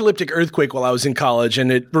an apocalyptic earthquake while I was in college,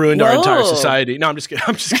 and it ruined our entire society. No, I'm just kidding.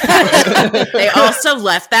 They also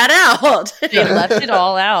left that out. They left it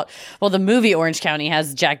all out. Well, the movie Orange County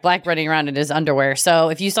has Jack Black running around in his underwear. So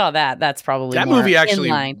if you saw that, that's probably that more movie actually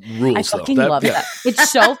in line. rules. I fucking love that.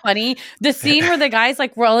 It's so funny. The scene where the guy's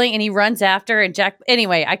like rolling and he runs after and Jack.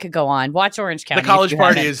 Anyway, I could go on. Watch Orange County. The college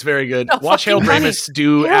party is very good. Watch Harold Ramis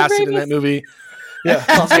do acid in that movie. Yeah,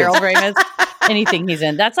 Harold Ramis. Anything he's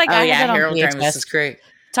in. That's like I had that Harold on VHS. Ramis is great.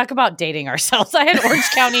 Talk about dating ourselves. I had Orange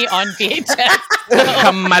County on VHS.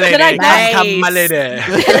 Come my lady.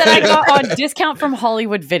 That I got on discount from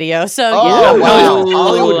Hollywood Video. So wow.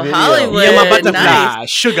 Hollywood. Yeah, my butterfly. Nice.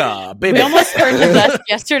 Sugar, baby. We almost turned to dust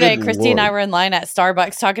yesterday. Christy and I were in line at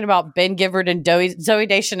Starbucks talking about Ben Gibbard and Zooey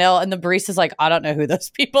Deschanel, and the barista's like, I don't know who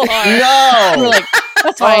those people are. No. We're like,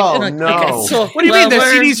 that's fine. Oh, no. Okay, so, What do you mean? The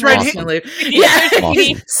CD's right here.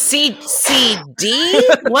 Yeah. CD?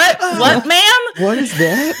 What, ma'am? What is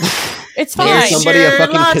that? It's fine. Give somebody a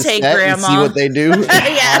fucking latte, cassette Grandma. and see what they do.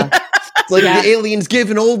 Yeah. It's like the aliens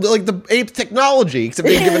giving the apes technology, except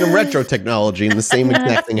they're giving them retro technology, and the same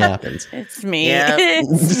exact thing happens. It's me. Yeah.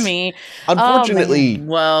 It's me. Unfortunately,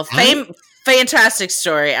 Well, fantastic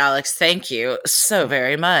story, Alex. Thank you so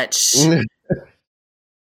very much.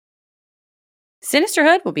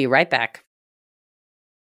 Sinisterhood will be right back.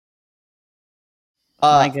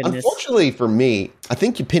 My goodness. Unfortunately for me, I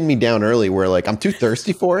think you pinned me down early where I'm too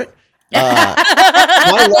thirsty for it.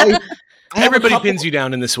 My life, Everybody pins you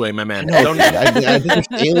down in this way, my man. I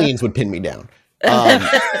think aliens would pin me down.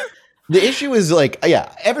 The issue is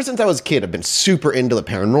ever since I was a kid, I've been super into the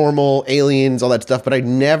paranormal, aliens, all that stuff, but I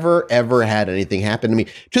never, ever had anything happen to me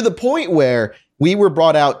to the point where we were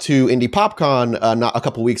brought out to Indie PopCon not a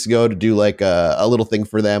couple weeks ago to do a little thing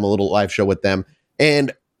for them, a little live show with them.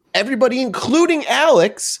 And everybody, including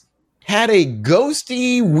Alex, had a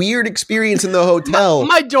ghosty, weird experience in the hotel.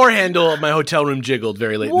 My door handle of my hotel room jiggled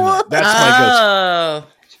very late in the night. That's my ghost.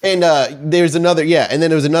 And there's another, and then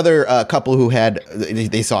there was another couple who had,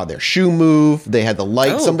 they saw their shoe move. They had the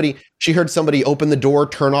light. She heard somebody open the door,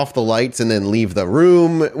 turn off the lights, and then leave the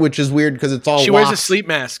room, which is weird because it's all She locked. wears a sleep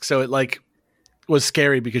mask, so it was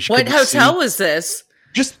scary because she What couldn't hotel see. was this?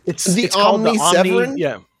 Just It's the called Omni Severin.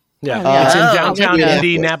 Yeah. yeah. It's in downtown Indianapolis.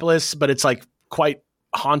 Indianapolis, but it's quite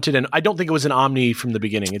haunted, and I don't think it was an Omni from the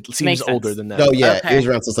beginning. It seems Makes older sense. than that. Oh yeah, Okay. it was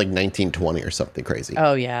around since 1920 or something crazy.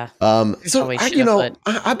 Oh, yeah. So always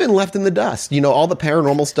I've been left in the dust. All the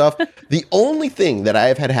paranormal stuff. The only thing that I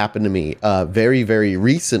have had happen to me, very, very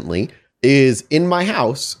recently, is in my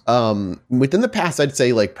house. Within the past, I'd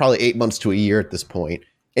say probably 8 months to a year at this point,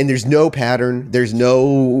 and there's no pattern, there's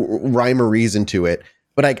no rhyme or reason to it.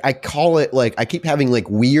 But I call it I keep having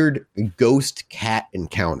weird ghost cat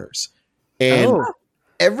encounters, and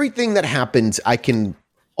everything that happens, I can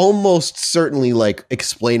almost certainly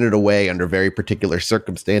explain it away under very particular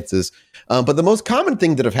circumstances. But the most common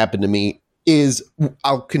thing that have happened to me is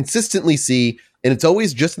I'll consistently see, and it's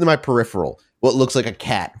always just in my peripheral, what looks like a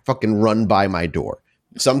cat fucking run by my door.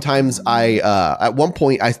 Sometimes at one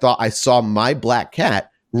point I thought I saw my black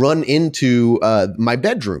cat run into my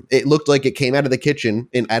bedroom. It looked like it came out of the kitchen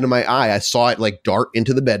and out of my eye. I saw it dart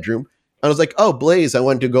into the bedroom. I was like, oh, Blaze. I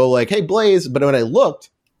went to go hey, Blaze. But when I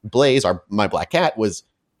looked, Blaze, my black cat, was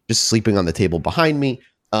just sleeping on the table behind me.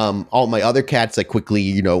 All my other cats, I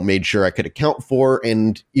quickly, made sure I could account for,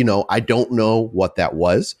 and, I don't know what that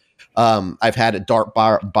was. I've had a dart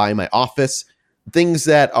by my office, things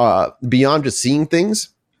that, beyond just seeing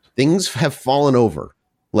things have fallen over,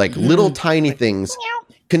 like little tiny things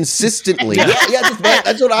consistently.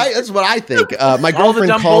 That's what I think. My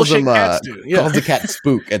girlfriend calls the cat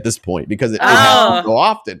Spook at this point because it happens so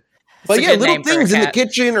often. But little things in the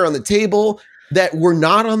kitchen or on the table that were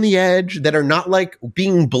not on the edge, that are not like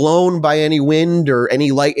being blown by any wind or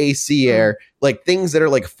any light AC air, like things that are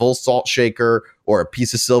like full salt shaker or a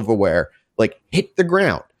piece of silverware, like hit the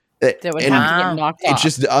ground. That would have to get knocked off. It's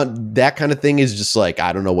just that kind of thing is just like,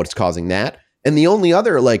 I don't know what's causing that. And the only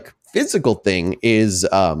other like physical thing is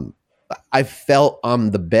I felt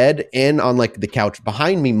on the bed and on like the couch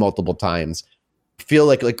behind me multiple times, feel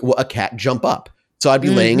like a cat jump up. So I'd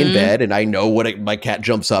be laying in bed and I know my cat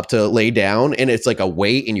jumps up to lay down and it's like a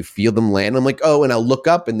weight and you feel them land. I'm like, oh, and I'll look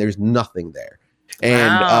up and there's nothing there.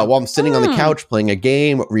 And while I'm sitting on the couch playing a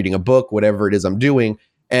game, reading a book, whatever it is I'm doing,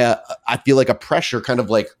 I feel like a pressure kind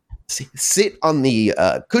of like sit on the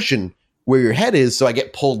cushion where your head is. So I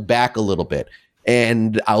get pulled back a little bit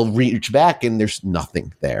and I'll reach back and there's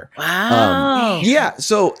nothing there. Wow.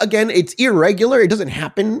 So again, it's irregular. It doesn't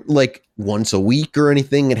happen like once a week or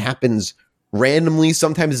anything. It happens randomly.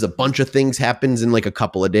 Sometimes a bunch of things happens in like a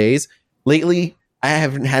couple of days. Lately, I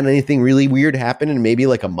haven't had anything really weird happen in maybe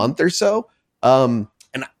like a month or so. And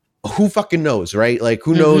who fucking knows, right? Like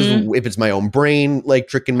who knows if it's my own brain like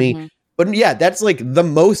tricking me. But yeah, that's like the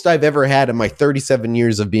most I've ever had in my 37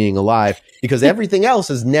 years of being alive, because everything else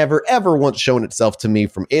has never, ever once shown itself to me,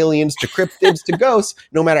 from aliens to cryptids to ghosts,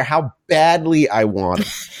 no matter how badly I want it.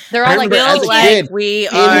 They're all like, we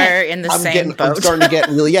are in the same boat. I'm starting to get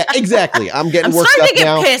really, exactly. I'm getting worked up now. I'm starting to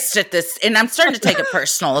get pissed at this, and I'm starting to take it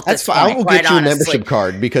personal at this point. I will get you a membership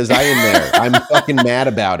card because I am there. I'm fucking mad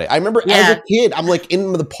about it. I remember as a kid, I'm like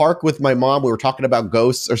in the park with my mom. We were talking about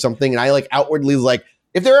ghosts or something, and I like outwardly like,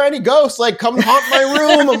 if there are any ghosts, like come haunt my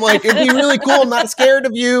room. I'm like, it'd be really cool. I'm not scared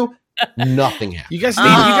of you. Nothing happened. You guys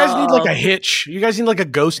need like a hitch. You guys need like a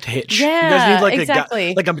ghost hitch. Yeah, you guys need like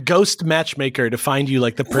exactly. like a ghost matchmaker to find you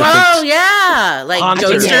like the perfect. Oh yeah, like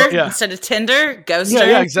Ghoster instead of Tinder. Ghoster.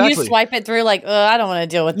 Yeah, exactly. You swipe it through like, I don't want to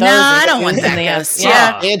deal with those. No, I don't want that ghost.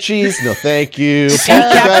 Yeah, Banshees. No, thank you.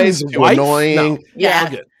 Guys, too annoying. No.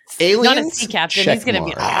 Yeah, aliens. Not a sea captain. He's gonna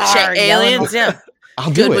be aliens. Yeah. I'll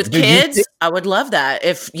good do it. with kids. I would love that.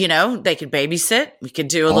 If, they could babysit, we could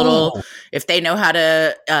do a little, if they know how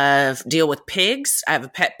to deal with pigs. I have a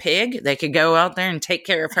pet pig. They could go out there and take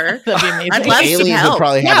care of her. That'd be amazing. I'd love some help. Would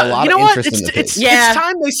probably have a lot of interest in the pigs. It's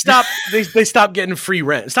time they stop getting free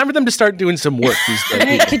rent. It's time for them to start doing some work these days.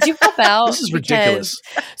 Hey, could you help out? This is ridiculous.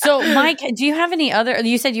 So, Mike, do you have any other,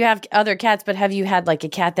 you said you have other cats, but have you had like a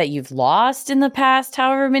cat that you've lost in the past,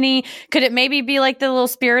 however many? Could it maybe be like the little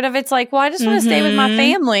spirit of it's like, well, I just want to stay with my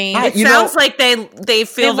family. It sounds like they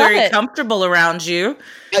feel very comfortable around you.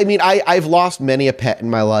 I mean, I've lost many a pet in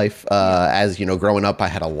my life. As growing up, I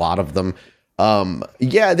had a lot of them.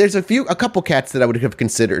 There's a couple cats that I would have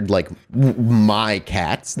considered like my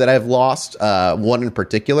cats that I've lost. One in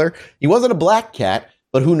particular, he wasn't a black cat,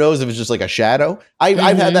 but who knows if it's just like a shadow. I've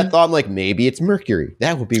had that thought, like maybe it's Mercury.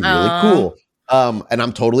 That would be really cool. And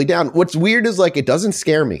I'm totally down. What's weird is like, it doesn't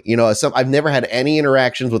scare me. I've never had any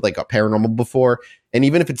interactions with like a paranormal before. And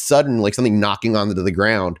even if it's sudden, like something knocking onto the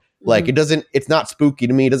ground, like it's not spooky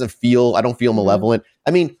to me. I don't feel malevolent.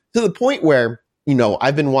 I mean, to the point where,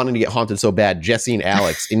 I've been wanting to get haunted so bad. Jesse and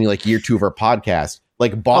Alex in like year 2 of our podcast,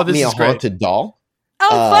 like bought me a haunted doll.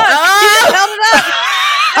 Oh, fuck.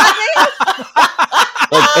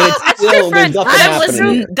 And it's still, there's nothing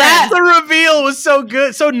happening. The reveal was so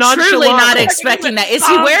good, so nonchalant. Truly not expecting that. Is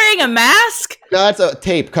he wearing a mask? No, that's a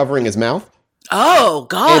tape covering his mouth. Oh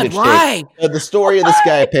God! Why? The story of this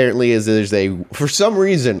guy apparently is there's for some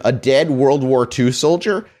reason a dead World War II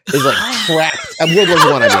soldier is like trapped. World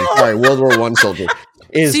War I. World War I soldier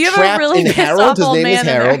is trapped in Harold. His name is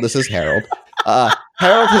Harold. This is Harold.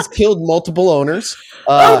 Harold has killed multiple owners.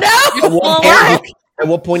 At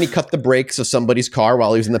one point, he cut the brakes of somebody's car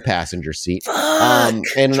while he was in the passenger seat. And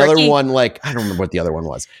another one, like, I don't remember what the other one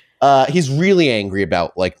was. He's really angry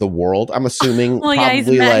about, like, the world, I'm assuming. Well, probably, he's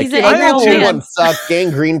an angry old man. Sucked.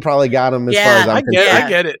 Gangrene probably got him as far as I'm concerned. I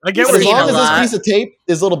get it. I get what as long as this piece of tape,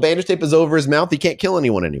 this little bandage tape is over his mouth, he can't kill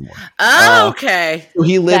anyone anymore. Okay. So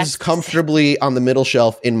he lives comfortably on the middle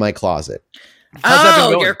shelf in my closet.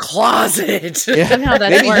 Your closet. Yeah.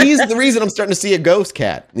 Maybe he's the reason I'm starting to see a ghost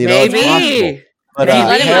cat. Maybe. But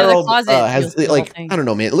Harold has like, I don't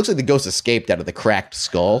know, man. It looks like the ghost escaped out of the cracked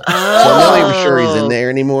skull. So I'm not even sure he's in there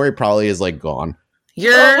anymore. He probably is like gone.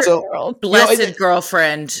 Your So- blessed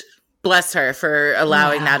girlfriend, bless her for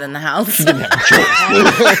allowing that in the house.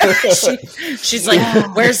 She's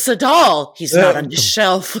like, where's the doll? He's not on the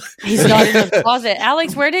shelf. He's not in the closet.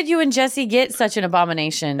 Alex, where did you and Jesse get such an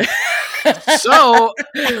abomination? So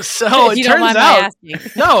If it you don't turns mind my out.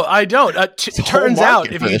 asking. No, I don't. Turns whole out,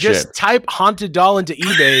 market if for you this just shit. type haunted doll into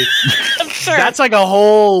eBay, Sure. that's like a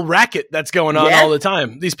whole racket that's going on Yeah. all the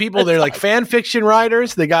time. These people, they're like fan fiction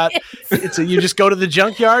writers. They got you just go to the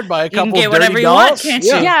junkyard, buy a can couple get dirty whatever you dolls. want, can't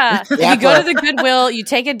you? Yeah. Yeah, You go to but- the Goodwill, you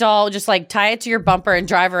take a doll, just like tie it to your bumper and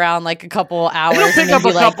drive around like a couple hours. They'll and pick then up be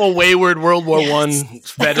a couple wayward World War One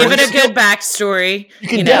veterans. Give it a good backstory. You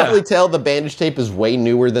can know. definitely tell the bandage tape is way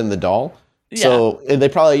newer than the doll. So they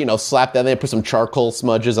probably, slap that. They put some charcoal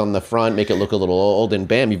smudges on the front, make it look a little old, and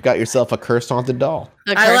bam, you've got yourself a cursed haunted doll.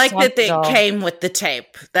 The I cursed like that haunted they doll. came with the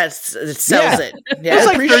tape. It sells Yeah. it. Yeah. It's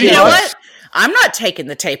like $30. You know what? I'm not taking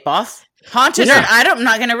the tape off. Haunted or I'm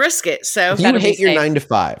not going to risk it. So You Better be hate your safe. 9 to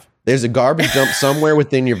 5. There's a garbage dump somewhere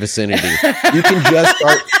within your vicinity. You can just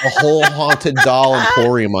start a whole haunted doll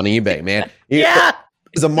emporium on eBay, man. yeah,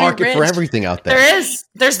 There's a market for rich. everything out there. there is.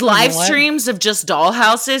 There's live what? streams of just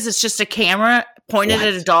dollhouses. It's just a camera pointed What?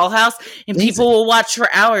 at a dollhouse, and Easy. people will watch for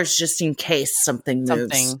hours just in case something moves.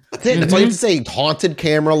 Something. That's it. That's all you have to say. Haunted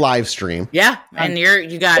camera live stream. Yeah, and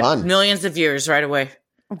you got Done. millions of viewers right away.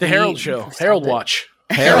 The Herald Show, Herald Watch.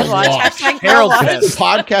 Harold Watch. Watch. Hashtag Herald Watch. If the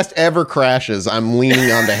podcast ever crashes, I'm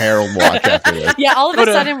leaning on the Harold Watch after this. Yeah, all of Go a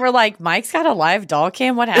to- sudden we're like, Mike's got a live doll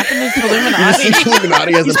cam. What happened to Illuminati?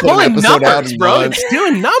 Illuminati hasn't He's put an pulling episode out numbers, in bro. months. It's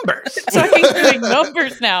doing numbers. Fucking doing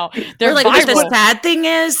numbers now. They're We're like, but the viral. sad thing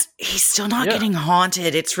is, he's still not Yeah. getting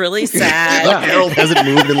haunted. It's really sad. Harold hasn't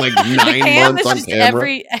moved in like 9 The cam months is on just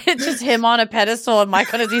camera. it's just him on a pedestal and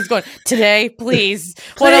Mike on his knees going, today, please.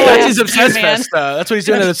 What do I That's have his to do, Obsessed man? Fest. That's what he's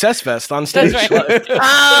doing at Obsessed Fest on stage. That's right. There's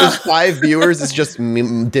Oh, 5 viewers. It's just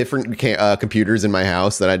different computers in my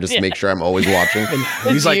house that I just make sure I'm always watching.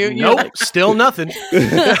 He's like, You're nope, like- still nothing. could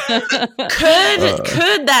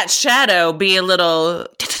that shadow be a little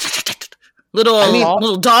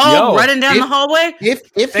little dog yo, running down the hallway?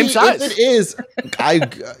 If Same size. it is,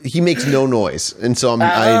 he makes no noise, and so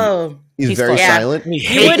he's He's very fine. Yeah. silent.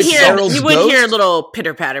 He You would If it's hear Harold's you would hear a ghost, little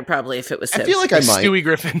pitter patter probably if it was him. I feel like I might. Stewie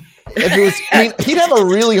Griffin. If it was, I mean, he'd have a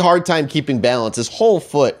really hard time keeping balance. His whole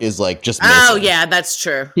foot is like just missing. Oh yeah, that's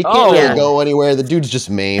true. He can't Oh. really go anywhere. The dude's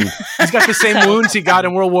just maimed. He's got the same wounds he got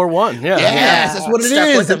in World War One. Yeah. Yes, that's what it Stuck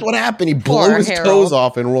is. with That's him. what happened. He blew Poor his Harold. toes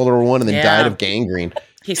off in World War One and then Yeah. died of gangrene.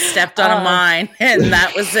 He stepped on a mine and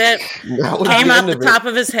that was it. That was Came the out end the of it. top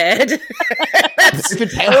of his head. If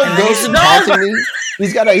it's Harold Ghost It's haunting me,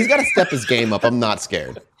 he's gotta step his game up. I'm not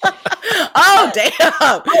scared. Oh damn!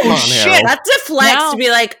 Come on, Harold. That's a flex Now- to be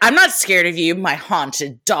like, I'm not scared of you, my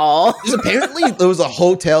haunted doll. Because apparently there was a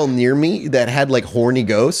hotel near me that had like horny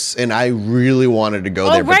ghosts, and I really wanted to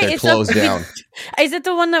go there, but they're It's closed down. Is it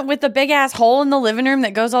the one that with the big ass hole in the living room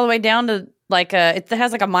that goes all the way down to like it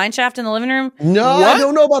has like a mine shaft in the living room? No, I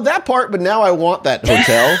don't know about that part, but now I want that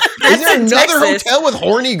hotel. Is there in another Texas. hotel with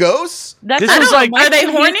horny ghosts? That's This I was don't know, like- Mike's Are they in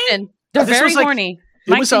horny? Houston. They're This very was like- horny. It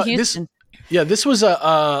Mike's was in this. Houston. Yeah, this was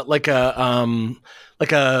a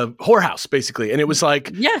whorehouse basically, and it was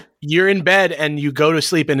like Yeah. you're in bed and you go to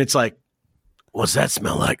sleep and it's like, what's that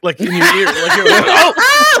smell like? Like in your ear, like you're like, oh,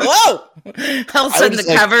 Whoa! All of a sudden the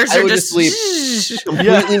covers I are would just sleep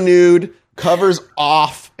completely nude, covers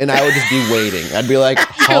off, and I would just be waiting. I'd be like, You're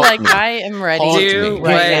haunt like, me. I am ready Haunt Do me.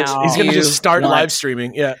 right what now. he's gonna You just start want. live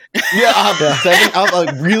streaming. Yeah, Yeah, I'll have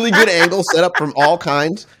a really good angle set up from all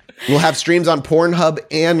kinds. We'll have streams on Pornhub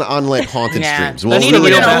and on like haunted streams. We'll You need the to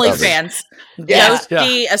real get an method. OnlyFans. Yeah.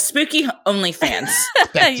 Ghosty, a spooky OnlyFans. He's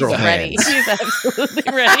Spectral ready. hands. He's absolutely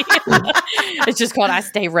ready. It's just called I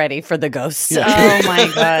Stay Ready for the Ghosts. Oh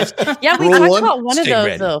my gosh. Yeah, we Rule talked one, about one of stay those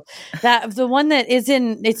ready. though. That the one that is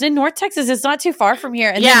in North Texas. It's not too far from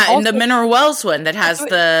here. And Yeah, then and the also- Mineral Wells one that has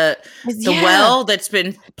the Yeah. well that's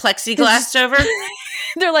been plexiglassed over.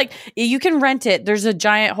 They're like, you can rent it. There's a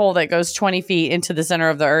giant hole that goes 20 feet into the center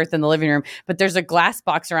of the earth in the living room, but there's a glass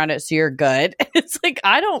box around it, so you're good. It's like,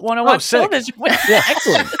 I don't want to watch sick. television. Yeah,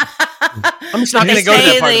 excellent. I'm just not They gonna go to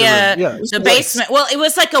say that part of the room. the, Yeah. the basement. Well, it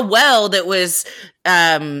was like a well that was,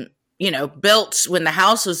 built when the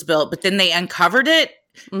house was built, but then they uncovered it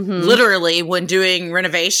Mhm. literally when doing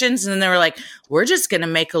renovations, and then they were like, "We're just going to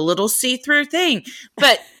make a little see-through thing."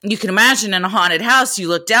 But you can imagine in a haunted house, you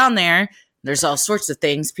look down there. There's all sorts of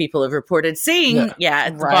things people have reported seeing. Yeah,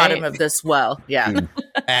 at the Right. bottom of this well. Yeah.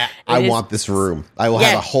 I is- want this room. I will Yeah,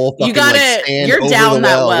 have a whole you fucking gotta- stand you're over down the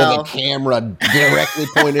that well, well. with a camera directly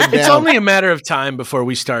pointed down. It's only a matter of time before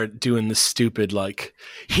we start doing the stupid, like,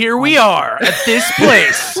 here we are at this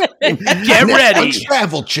place. Get ready.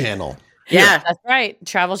 Travel Channel. Yeah. That's right.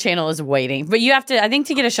 Travel Channel is waiting. But you have to, I think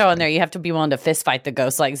to get a show on there, you have to be willing to fist fight the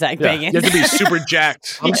ghost like Zach Bagans. You have to be super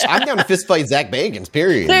jacked. I'm down to fist fight Zach Bagans,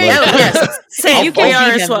 period. There you Like, go. Yes. Same. You We can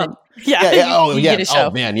are beat as him. well. Oh, you yeah. get a show.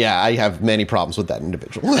 Oh, man. Yeah. I have many problems with that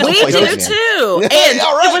individual. We Like, do man. too. And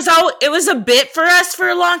All right. it was a bit for us for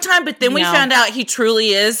a long time, but then we No. found out he truly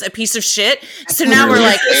is a piece of shit. So now we're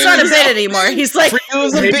like, it's not a bit anymore. He's like, It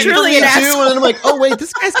was a bit truly for an me, too, asshole. and then I'm like, oh, wait,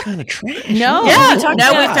 this guy's kind of trash. No. Yeah. we talked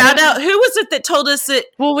Now we to- found out, who was it that told us that?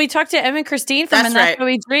 Well, we talked to Em and Christine from That's And That's right. What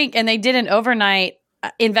We Drink, and they did an overnight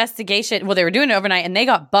investigation. Well, they were doing it overnight, and they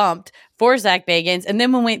got bumped for Zach Bagans. And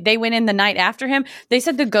then when they went in the night after him, they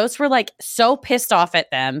said the ghosts were like so pissed off at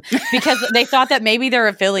them because they thought that maybe they're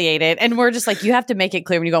affiliated. And we're just like, you have to make it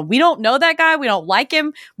clear when you go, we don't know that guy. We don't like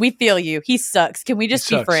him. We feel you. He sucks. Can we just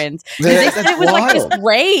be sucks. friends? Yeah, They that's said it was like this wild.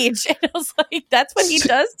 rage. And I was like, that's what he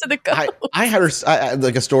does to the ghost. I had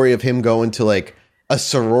like a story of him going to like a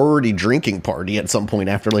sorority drinking party at some point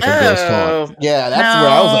after like a ghost haunt. Yeah, that's where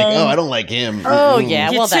I was like, oh, I don't like him. Oh, yeah.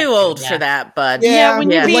 You're well, too old for that, bud. Yeah, when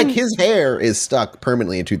you're but, being- like his hair is stuck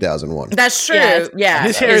permanently in 2001. That's true. Yeah, Yeah.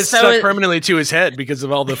 His hair is So stuck it- permanently to his head because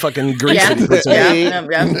of all the fucking grease Yeah. that he puts in. Yeah.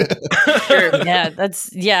 Sure.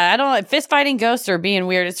 I don't like fist fighting ghosts or being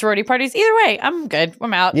weird at sorority parties. Either way, I'm good.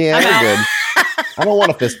 I'm out. Yeah, I'm we're out. good. I don't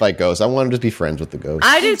want to fist fight ghosts. I want to just be friends with the ghosts.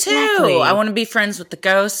 I do Exactly. too. I want to be friends with the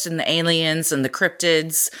ghosts and the aliens and the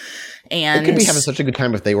cryptids. And we could be having such a good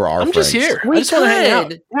time if they were our I'm friends. just here. We I just want to hang out.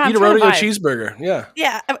 could. Yeah, I'm Eat a trying to rodeo vibe. cheeseburger. Yeah.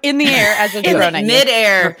 Yeah, in the air as it's in thrown at you.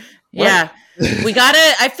 midair. Yeah. We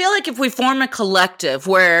gotta, I feel like if we form a collective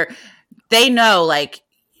where they know, like,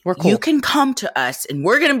 We're cool. you can come to us and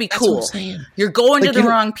we're gonna be That's what I'm cool. saying. You're going Like, to the you-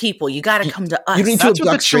 wrong people. You gotta come to us. You need to That's what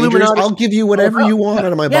abduct the strangers. Chilluminati- I'll give you whatever you want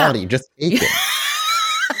out of my Yeah. body. Just take it.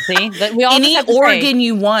 See, that we all Any just have to say, organ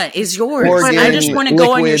you want is yours. Organ, I just want to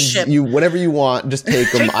go on your liquids, ship. whatever you want, just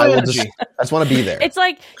take them. Take I will energy. just. I just want to be there. It's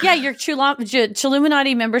like, yeah, your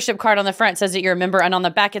Chilluminati membership card on the front says that you're a member, and on the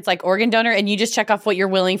back it's like organ donor, and you just check off what you're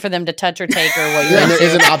willing for them to touch or take or what you're and there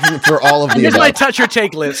is an option for all of the Here's my above. touch or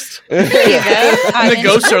take list. There you go. And the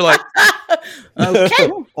ghosts are like, Okay.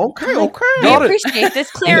 Okay. We Got it. appreciate this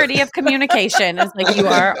clarity of communication. It's like, you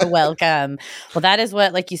are welcome. Well, that is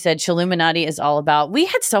what, like you said, Chilluminati is all about. We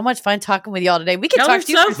had so much fun talking with y'all today. We could That talk was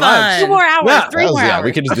to you so for fun. 2 more hours, Yeah. 3 more hours.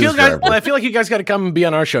 We could I just do feel, this guys, forever. I feel like you guys got to come and be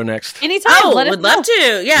on our show next. Anytime. Oh, let us would love know.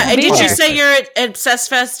 to. Yeah. And Be did you there. say you're at Obsessed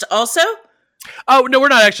Fest also? Oh, no, we're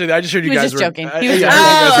not actually. I just heard you He was guys just were. joking. He was yeah, joking. I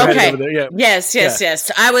heard you guys Oh, were headed okay. over there, yeah.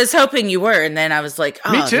 Yes. I was hoping you were, and then I was like,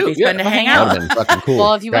 oh, Me too, it'd be yeah. fun to We'll hang hang out. That would've been fucking cool.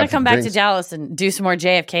 Well, if you want Grab to come some back to drinks. Dallas and do some more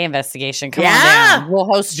JFK investigation, come Yeah. on down. We'll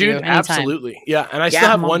host you Dude, anytime. absolutely. Yeah. And I Yeah. still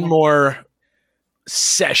have one more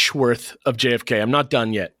sesh worth of JFK. I'm not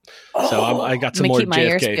done yet. So I got some Let me more keep my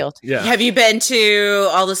ears JFK. peeled. Yeah. Have you been to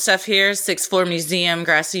all the stuff here? 6th Floor Museum,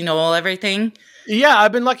 Grassy Knoll, everything? Yeah,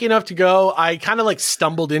 I've been lucky enough to go. I kind of like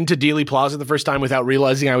stumbled into Dealey Plaza the first time without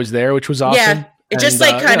realizing I was there, which was awesome. Yeah. It just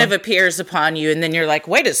And, like kind yeah. of appears upon you, and then you're like,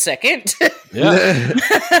 wait a second. Yeah.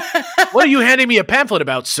 What are you handing me a pamphlet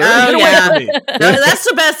about, sir? Oh, Get away yeah. from me. That's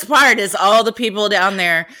the best part is all the people down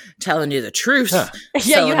there telling you the truth. Yeah.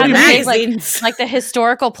 Yeah, you So have the to make magazines. like the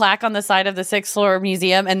historical plaque on the side of the 6th floor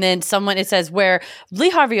museum, and then it says where Lee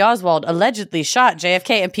Harvey Oswald allegedly shot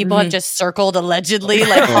JFK, and people have just circled allegedly,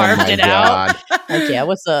 like Oh carved my it out. God. Like, yeah,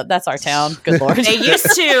 what's up? That's our town. Good lord.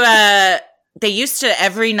 They used to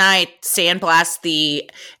every night sandblast the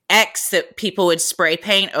X that people would spray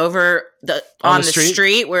paint over on the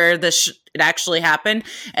street where it actually happened,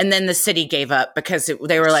 and then the city gave up because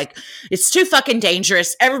they were like, it's too fucking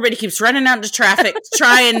dangerous. Everybody keeps running out into traffic to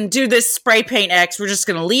try and do this spray paint X. We're just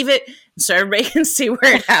gonna leave it so everybody can see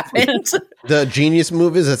where it happened. The genius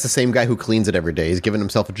move is that's the same guy who cleans it every day. He's giving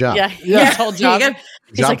himself a job. Yeah, his whole job. There you go.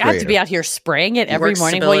 He's Job like, I have to be creator. out here spraying it every Work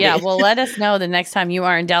morning. Well, yeah, stability. well, let us know the next time you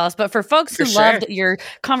are in Dallas. But for folks who For sure. loved your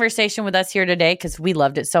conversation with us here today, because we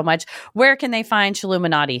loved it so much, where can they find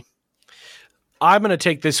Chilluminati? I'm going to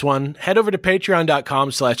take this one. Head over to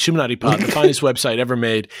patreon.com/ChilluminatiPod, the finest website ever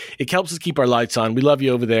made. It helps us keep our lights on. We love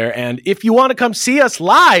you over there. And if you want to come see us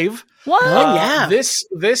live, What? yeah.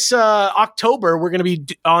 This October, we're going to be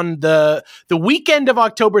on the weekend of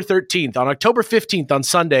October 13th. On October 15th, on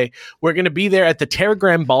Sunday, we're going to be there at the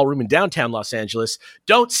Terragram Ballroom in downtown Los Angeles.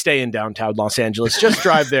 Don't stay in downtown Los Angeles. Just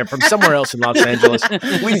drive there from somewhere else in Los Angeles.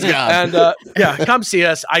 Please, God. And yeah, come see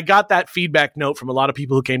us. I got that feedback note from a lot of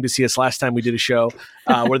people who came to see us last time we did a show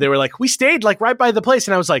where they were like, we stayed like right by the place.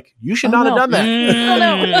 And I was like, you should not have done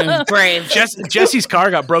that. Brave. Jesse's car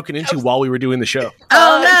got broken into while we were doing the show.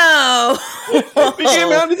 Oh He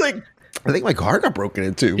came out and he's like, I think my car got broken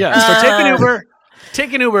into. Yeah, so take an Uber.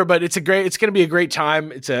 Take an Uber, but it's going to be a great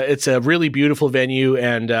time. It's a really beautiful venue,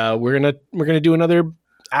 and we're gonna do another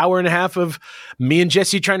hour and a half of me and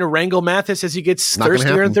Jesse trying to wrangle Mathis as he gets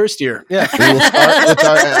thirstier and thirstier. Yeah, we will start with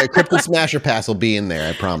our Cryptid Smasher Pass will be in there.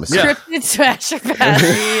 I promise. Yeah. Cryptid Smasher Pass.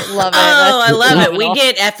 We love it. Oh, I love it. We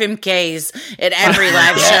get FMKs at every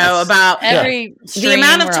live show about the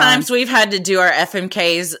amount of times we've had to do our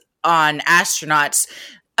FMKs on astronauts.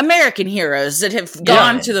 American heroes that have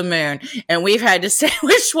gone to the moon, and we've had to say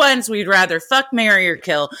which ones we'd rather fuck, marry, or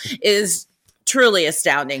kill is truly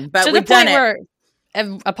astounding. But to we've the point done it. where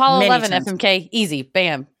Apollo 11 times. FMK, easy,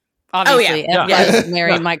 bam. Obviously,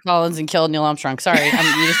 married Mike Collins and killed Neil Armstrong. Sorry, you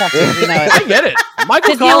just have to know it. I get it.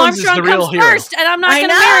 Michael Neil Collins is Armstrong the real comes hero. first, and I'm not going to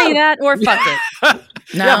marry that or fuck it.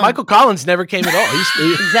 No. Yeah, Michael Collins never came at all.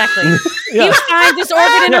 Exactly. He was fine, just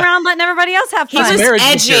orbiting around, letting everybody else have fun. He was marriage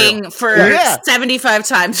edging material. for 75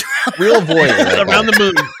 times. Real voyeur. Around the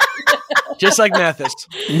moon. Just like Mathis.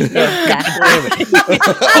 Exactly.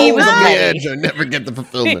 He was on the edge. I never get the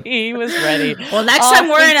fulfillment. He was ready. Well, next time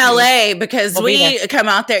we're in LA, because We'll we come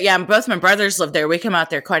out there. Yeah, both my brothers live there. We come out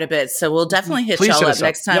there quite a bit. So we'll definitely hit Please y'all hit up us up.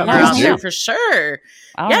 next time Yeah, we're out please there do. for sure.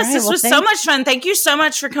 All Yes, right, this well, was so thanks. much fun. Thank you so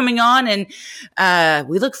much for coming on. And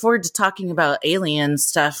we look forward to talking about alien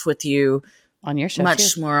stuff with you On your show,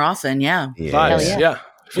 much too. more often. Yeah. Vibes. yeah. Yeah.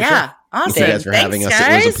 for Yeah. sure. Awesome. Thank you guys for having us.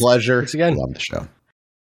 It was a pleasure. Thanks again. Love the show.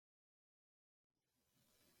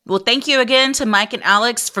 Well, thank you again to Mike and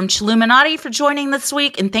Alex from Chilluminati for joining this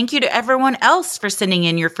week. And thank you to everyone else for sending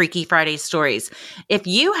in your Freaky Friday stories. If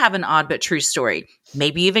you have an odd but true story,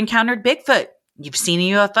 maybe you've encountered Bigfoot, you've seen a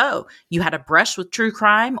UFO, you had a brush with true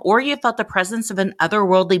crime, or you felt the presence of an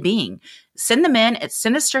otherworldly being, send them in at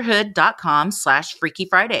sinisterhood.com/Freaky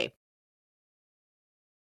Friday.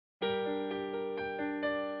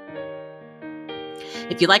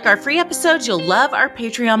 If you like our free episodes, you'll love our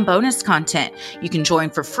Patreon bonus content. You can join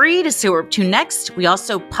for free to see what we're up to next. We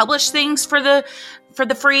also publish things for the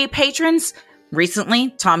free patrons. Recently,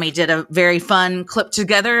 Tommy did a very fun clip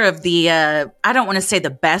together of the, I don't want to say the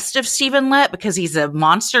best of Stephen Lett because he's a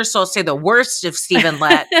monster, so I'll say the worst of Stephen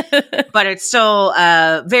Lett, but it's still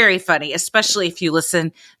very funny, especially if you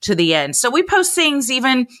listen to the end. So we post things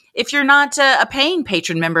even if you're not a paying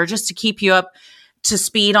patron member, just to keep you up to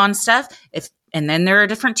speed on stuff. And then there are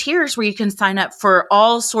different tiers where you can sign up for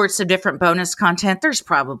all sorts of different bonus content. There's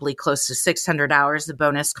probably close to 600 hours of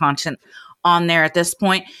bonus content on there at this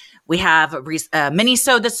point. We have a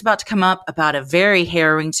mini-sode that's about to come up about a very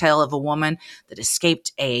harrowing tale of a woman that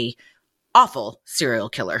escaped a awful serial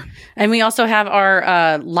killer. And we also have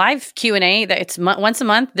our live Q&A that it's once a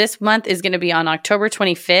month. This month is going to be on October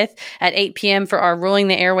 25th at 8 p.m. for our Ruling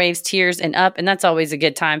the Airwaves tiers and up. And that's always a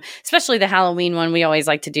good time, especially the Halloween one. We always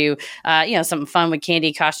like to do, something fun with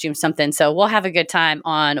candy, costume, something. So we'll have a good time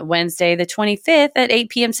on Wednesday, the 25th at 8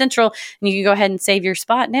 p.m. Central. And you can go ahead and save your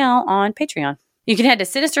spot now on Patreon. You can head to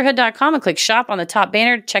sinisterhood.com and click shop on the top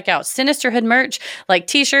banner to check out Sinisterhood merch like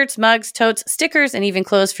t-shirts, mugs, totes, stickers, and even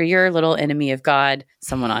clothes for your little enemy of God.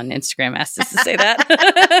 Someone on Instagram asked us to say that.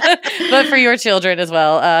 But for your children as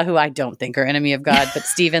well, who I don't think are enemy of God, but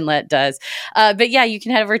Stephen Lett does. But yeah, you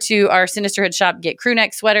can head over to our Sinisterhood shop, get crew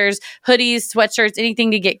neck sweaters, hoodies, sweatshirts, anything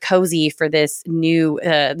to get cozy for this new,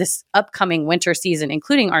 this upcoming winter season,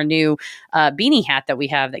 including our new beanie hat that we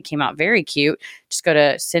have that came out very cute. Just go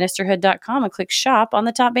to sinisterhood.com and click shop on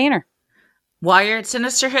the top banner. While you're at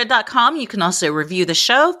sinisterhood.com, you can also review the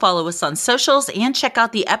show, follow us on socials, and check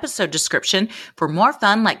out the episode description for more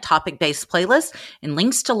fun like topic-based playlists and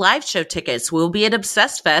links to live show tickets. We'll be at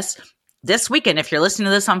Obsessed Fest this weekend. If you're listening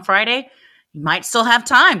to this on Friday, you might still have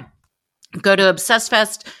time. Go to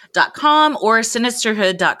obsessedfest.com or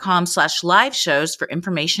sinisterhood.com/live shows for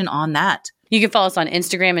information on that. You can follow us on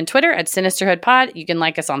Instagram and Twitter at Sinisterhood Pod. You can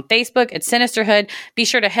like us on Facebook at Sinisterhood. Be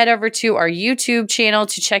sure to head over to our YouTube channel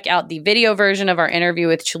to check out the video version of our interview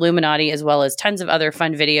with Chilluminati, as well as tons of other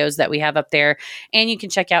fun videos that we have up there. And you can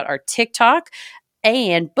check out our TikTok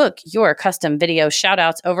and book your custom video shout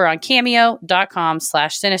outs over on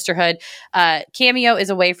cameo.com/sinisterhood. Cameo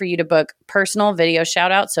is a way for you to book personal video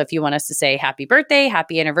shout outs. So if you want us to say happy birthday,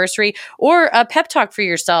 happy anniversary, or a pep talk for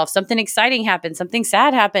yourself, something exciting happened, something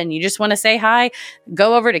sad happened, you just want to say hi,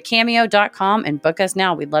 go over to cameo.com and book us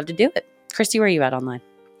now. We'd love to do it. Christy, where are you at online?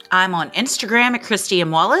 I'm on Instagram at Christy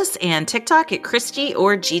M. Wallace and TikTok at Christy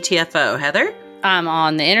or GTFO. Heather? I'm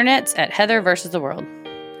on the internet at Heather versus the World.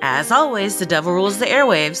 As always, the devil rules the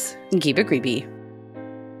airwaves. And keep it creepy.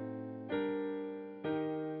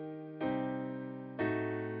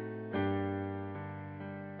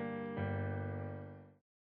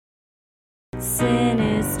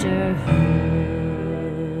 Sinisterhood.